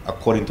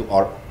according to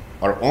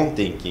our own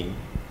thinking,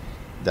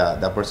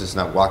 that person is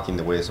not walking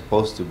the way it's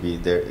supposed to be,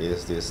 there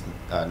is this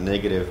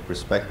negative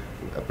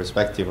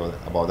perspective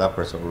about that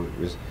person,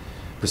 or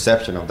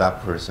perception of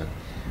that person,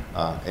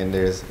 and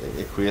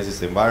it creates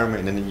this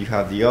environment. And then you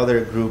have the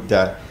other group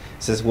that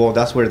says, well,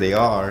 that's where they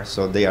are,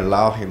 so they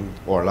allow him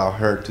or allow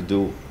her to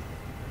do,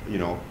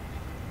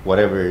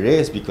 whatever it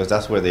is, because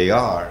that's where they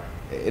are.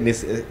 And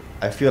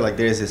I feel like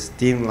there is this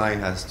thin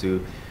line as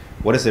to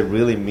what does it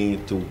really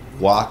mean to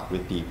walk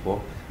with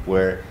people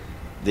where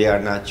they are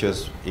not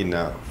just in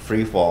a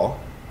free fall,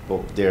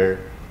 but they're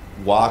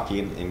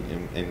walking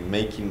and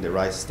making the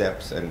right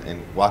steps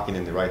and walking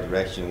in the right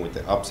direction with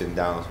the ups and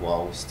downs,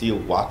 while still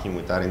walking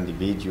with that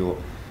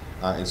individual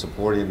and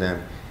supporting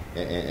them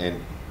and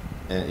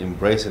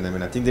embracing them.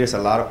 And I think there's a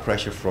lot of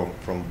pressure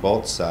from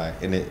both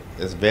sides, and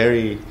it's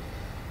very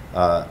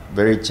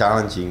very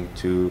challenging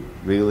to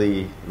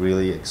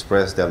really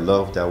express that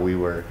love that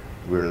we're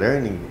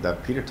learning,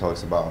 that Peter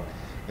talks about,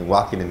 and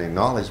walking in the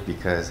knowledge,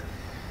 because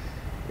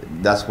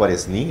that's what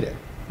is needed.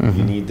 Mm-hmm.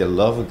 You need the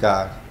love of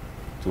God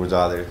towards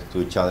others,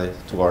 to each other,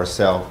 to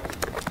ourselves,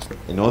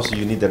 and also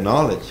you need the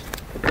knowledge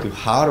to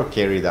how to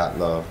carry that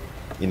love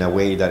in a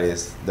way that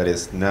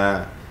is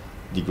not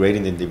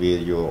degrading the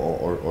individual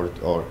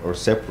or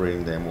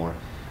separating them or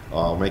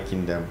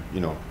making them,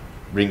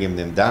 bringing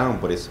them down,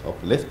 but it's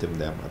uplifting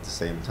them at the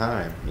same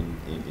time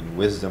in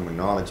wisdom and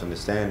knowledge,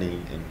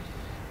 understanding, and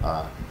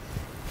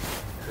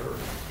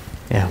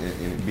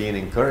and being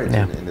encouraged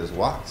in this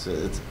walk.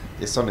 So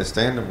it's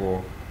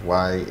understandable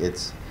why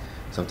it's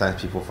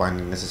sometimes people find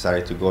it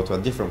necessary to go to a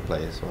different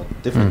place or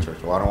a different church,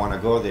 or I don't want to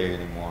go there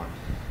anymore.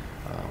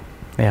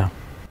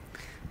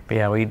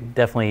 But we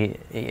definitely,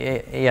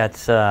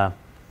 it's a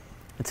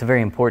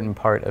very important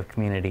part of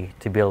community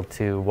to be able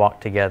to walk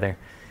together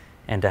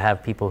and to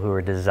have people who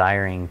are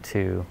desiring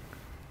to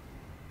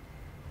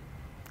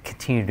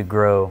continue to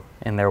grow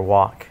in their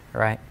walk,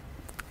 right?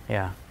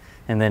 Yeah.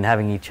 And then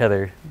having each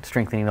other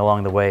strengthening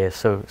along the way is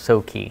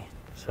so key.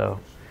 So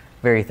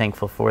very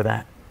thankful for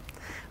that.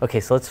 Okay,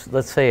 so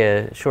let's say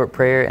a short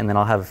prayer, and then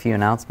I'll have a few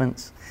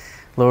announcements.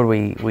 Lord,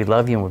 we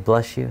love you and we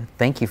bless you.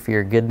 Thank you for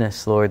your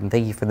goodness, Lord, and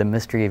thank you for the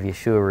mystery of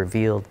Yeshua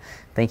revealed.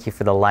 Thank you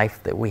for the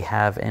life that we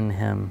have in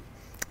him.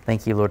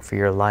 Thank you, Lord, for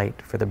your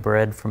light, for the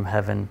bread from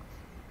heaven.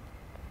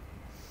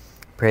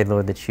 Pray,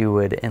 Lord, that you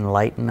would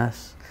enlighten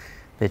us,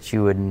 that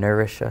you would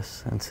nourish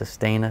us and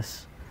sustain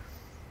us,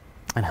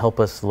 and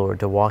help us, Lord,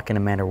 to walk in a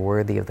manner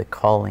worthy of the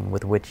calling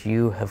with which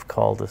you have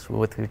called us,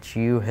 with which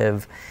you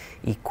have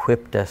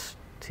equipped us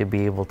to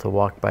be able to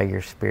walk by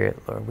your Spirit,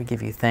 Lord. We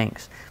give you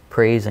thanks,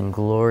 praise, and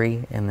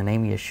glory in the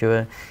name of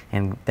Yeshua,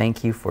 and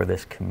thank you for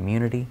this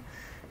community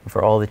and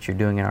for all that you're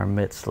doing in our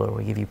midst, Lord.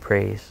 We give you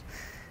praise.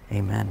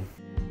 Amen.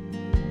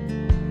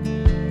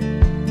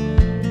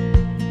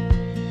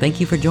 Thank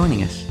you for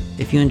joining us.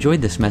 If you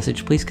enjoyed this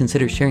message, please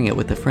consider sharing it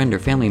with a friend or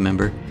family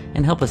member,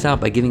 and help us out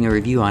by giving a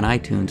review on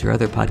iTunes or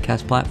other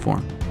podcast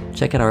platform.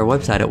 Check out our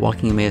website at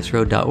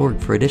walkingemmausroad.org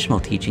for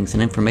additional teachings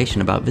and information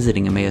about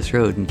visiting Emmaus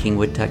Road in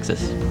Kingwood,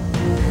 Texas.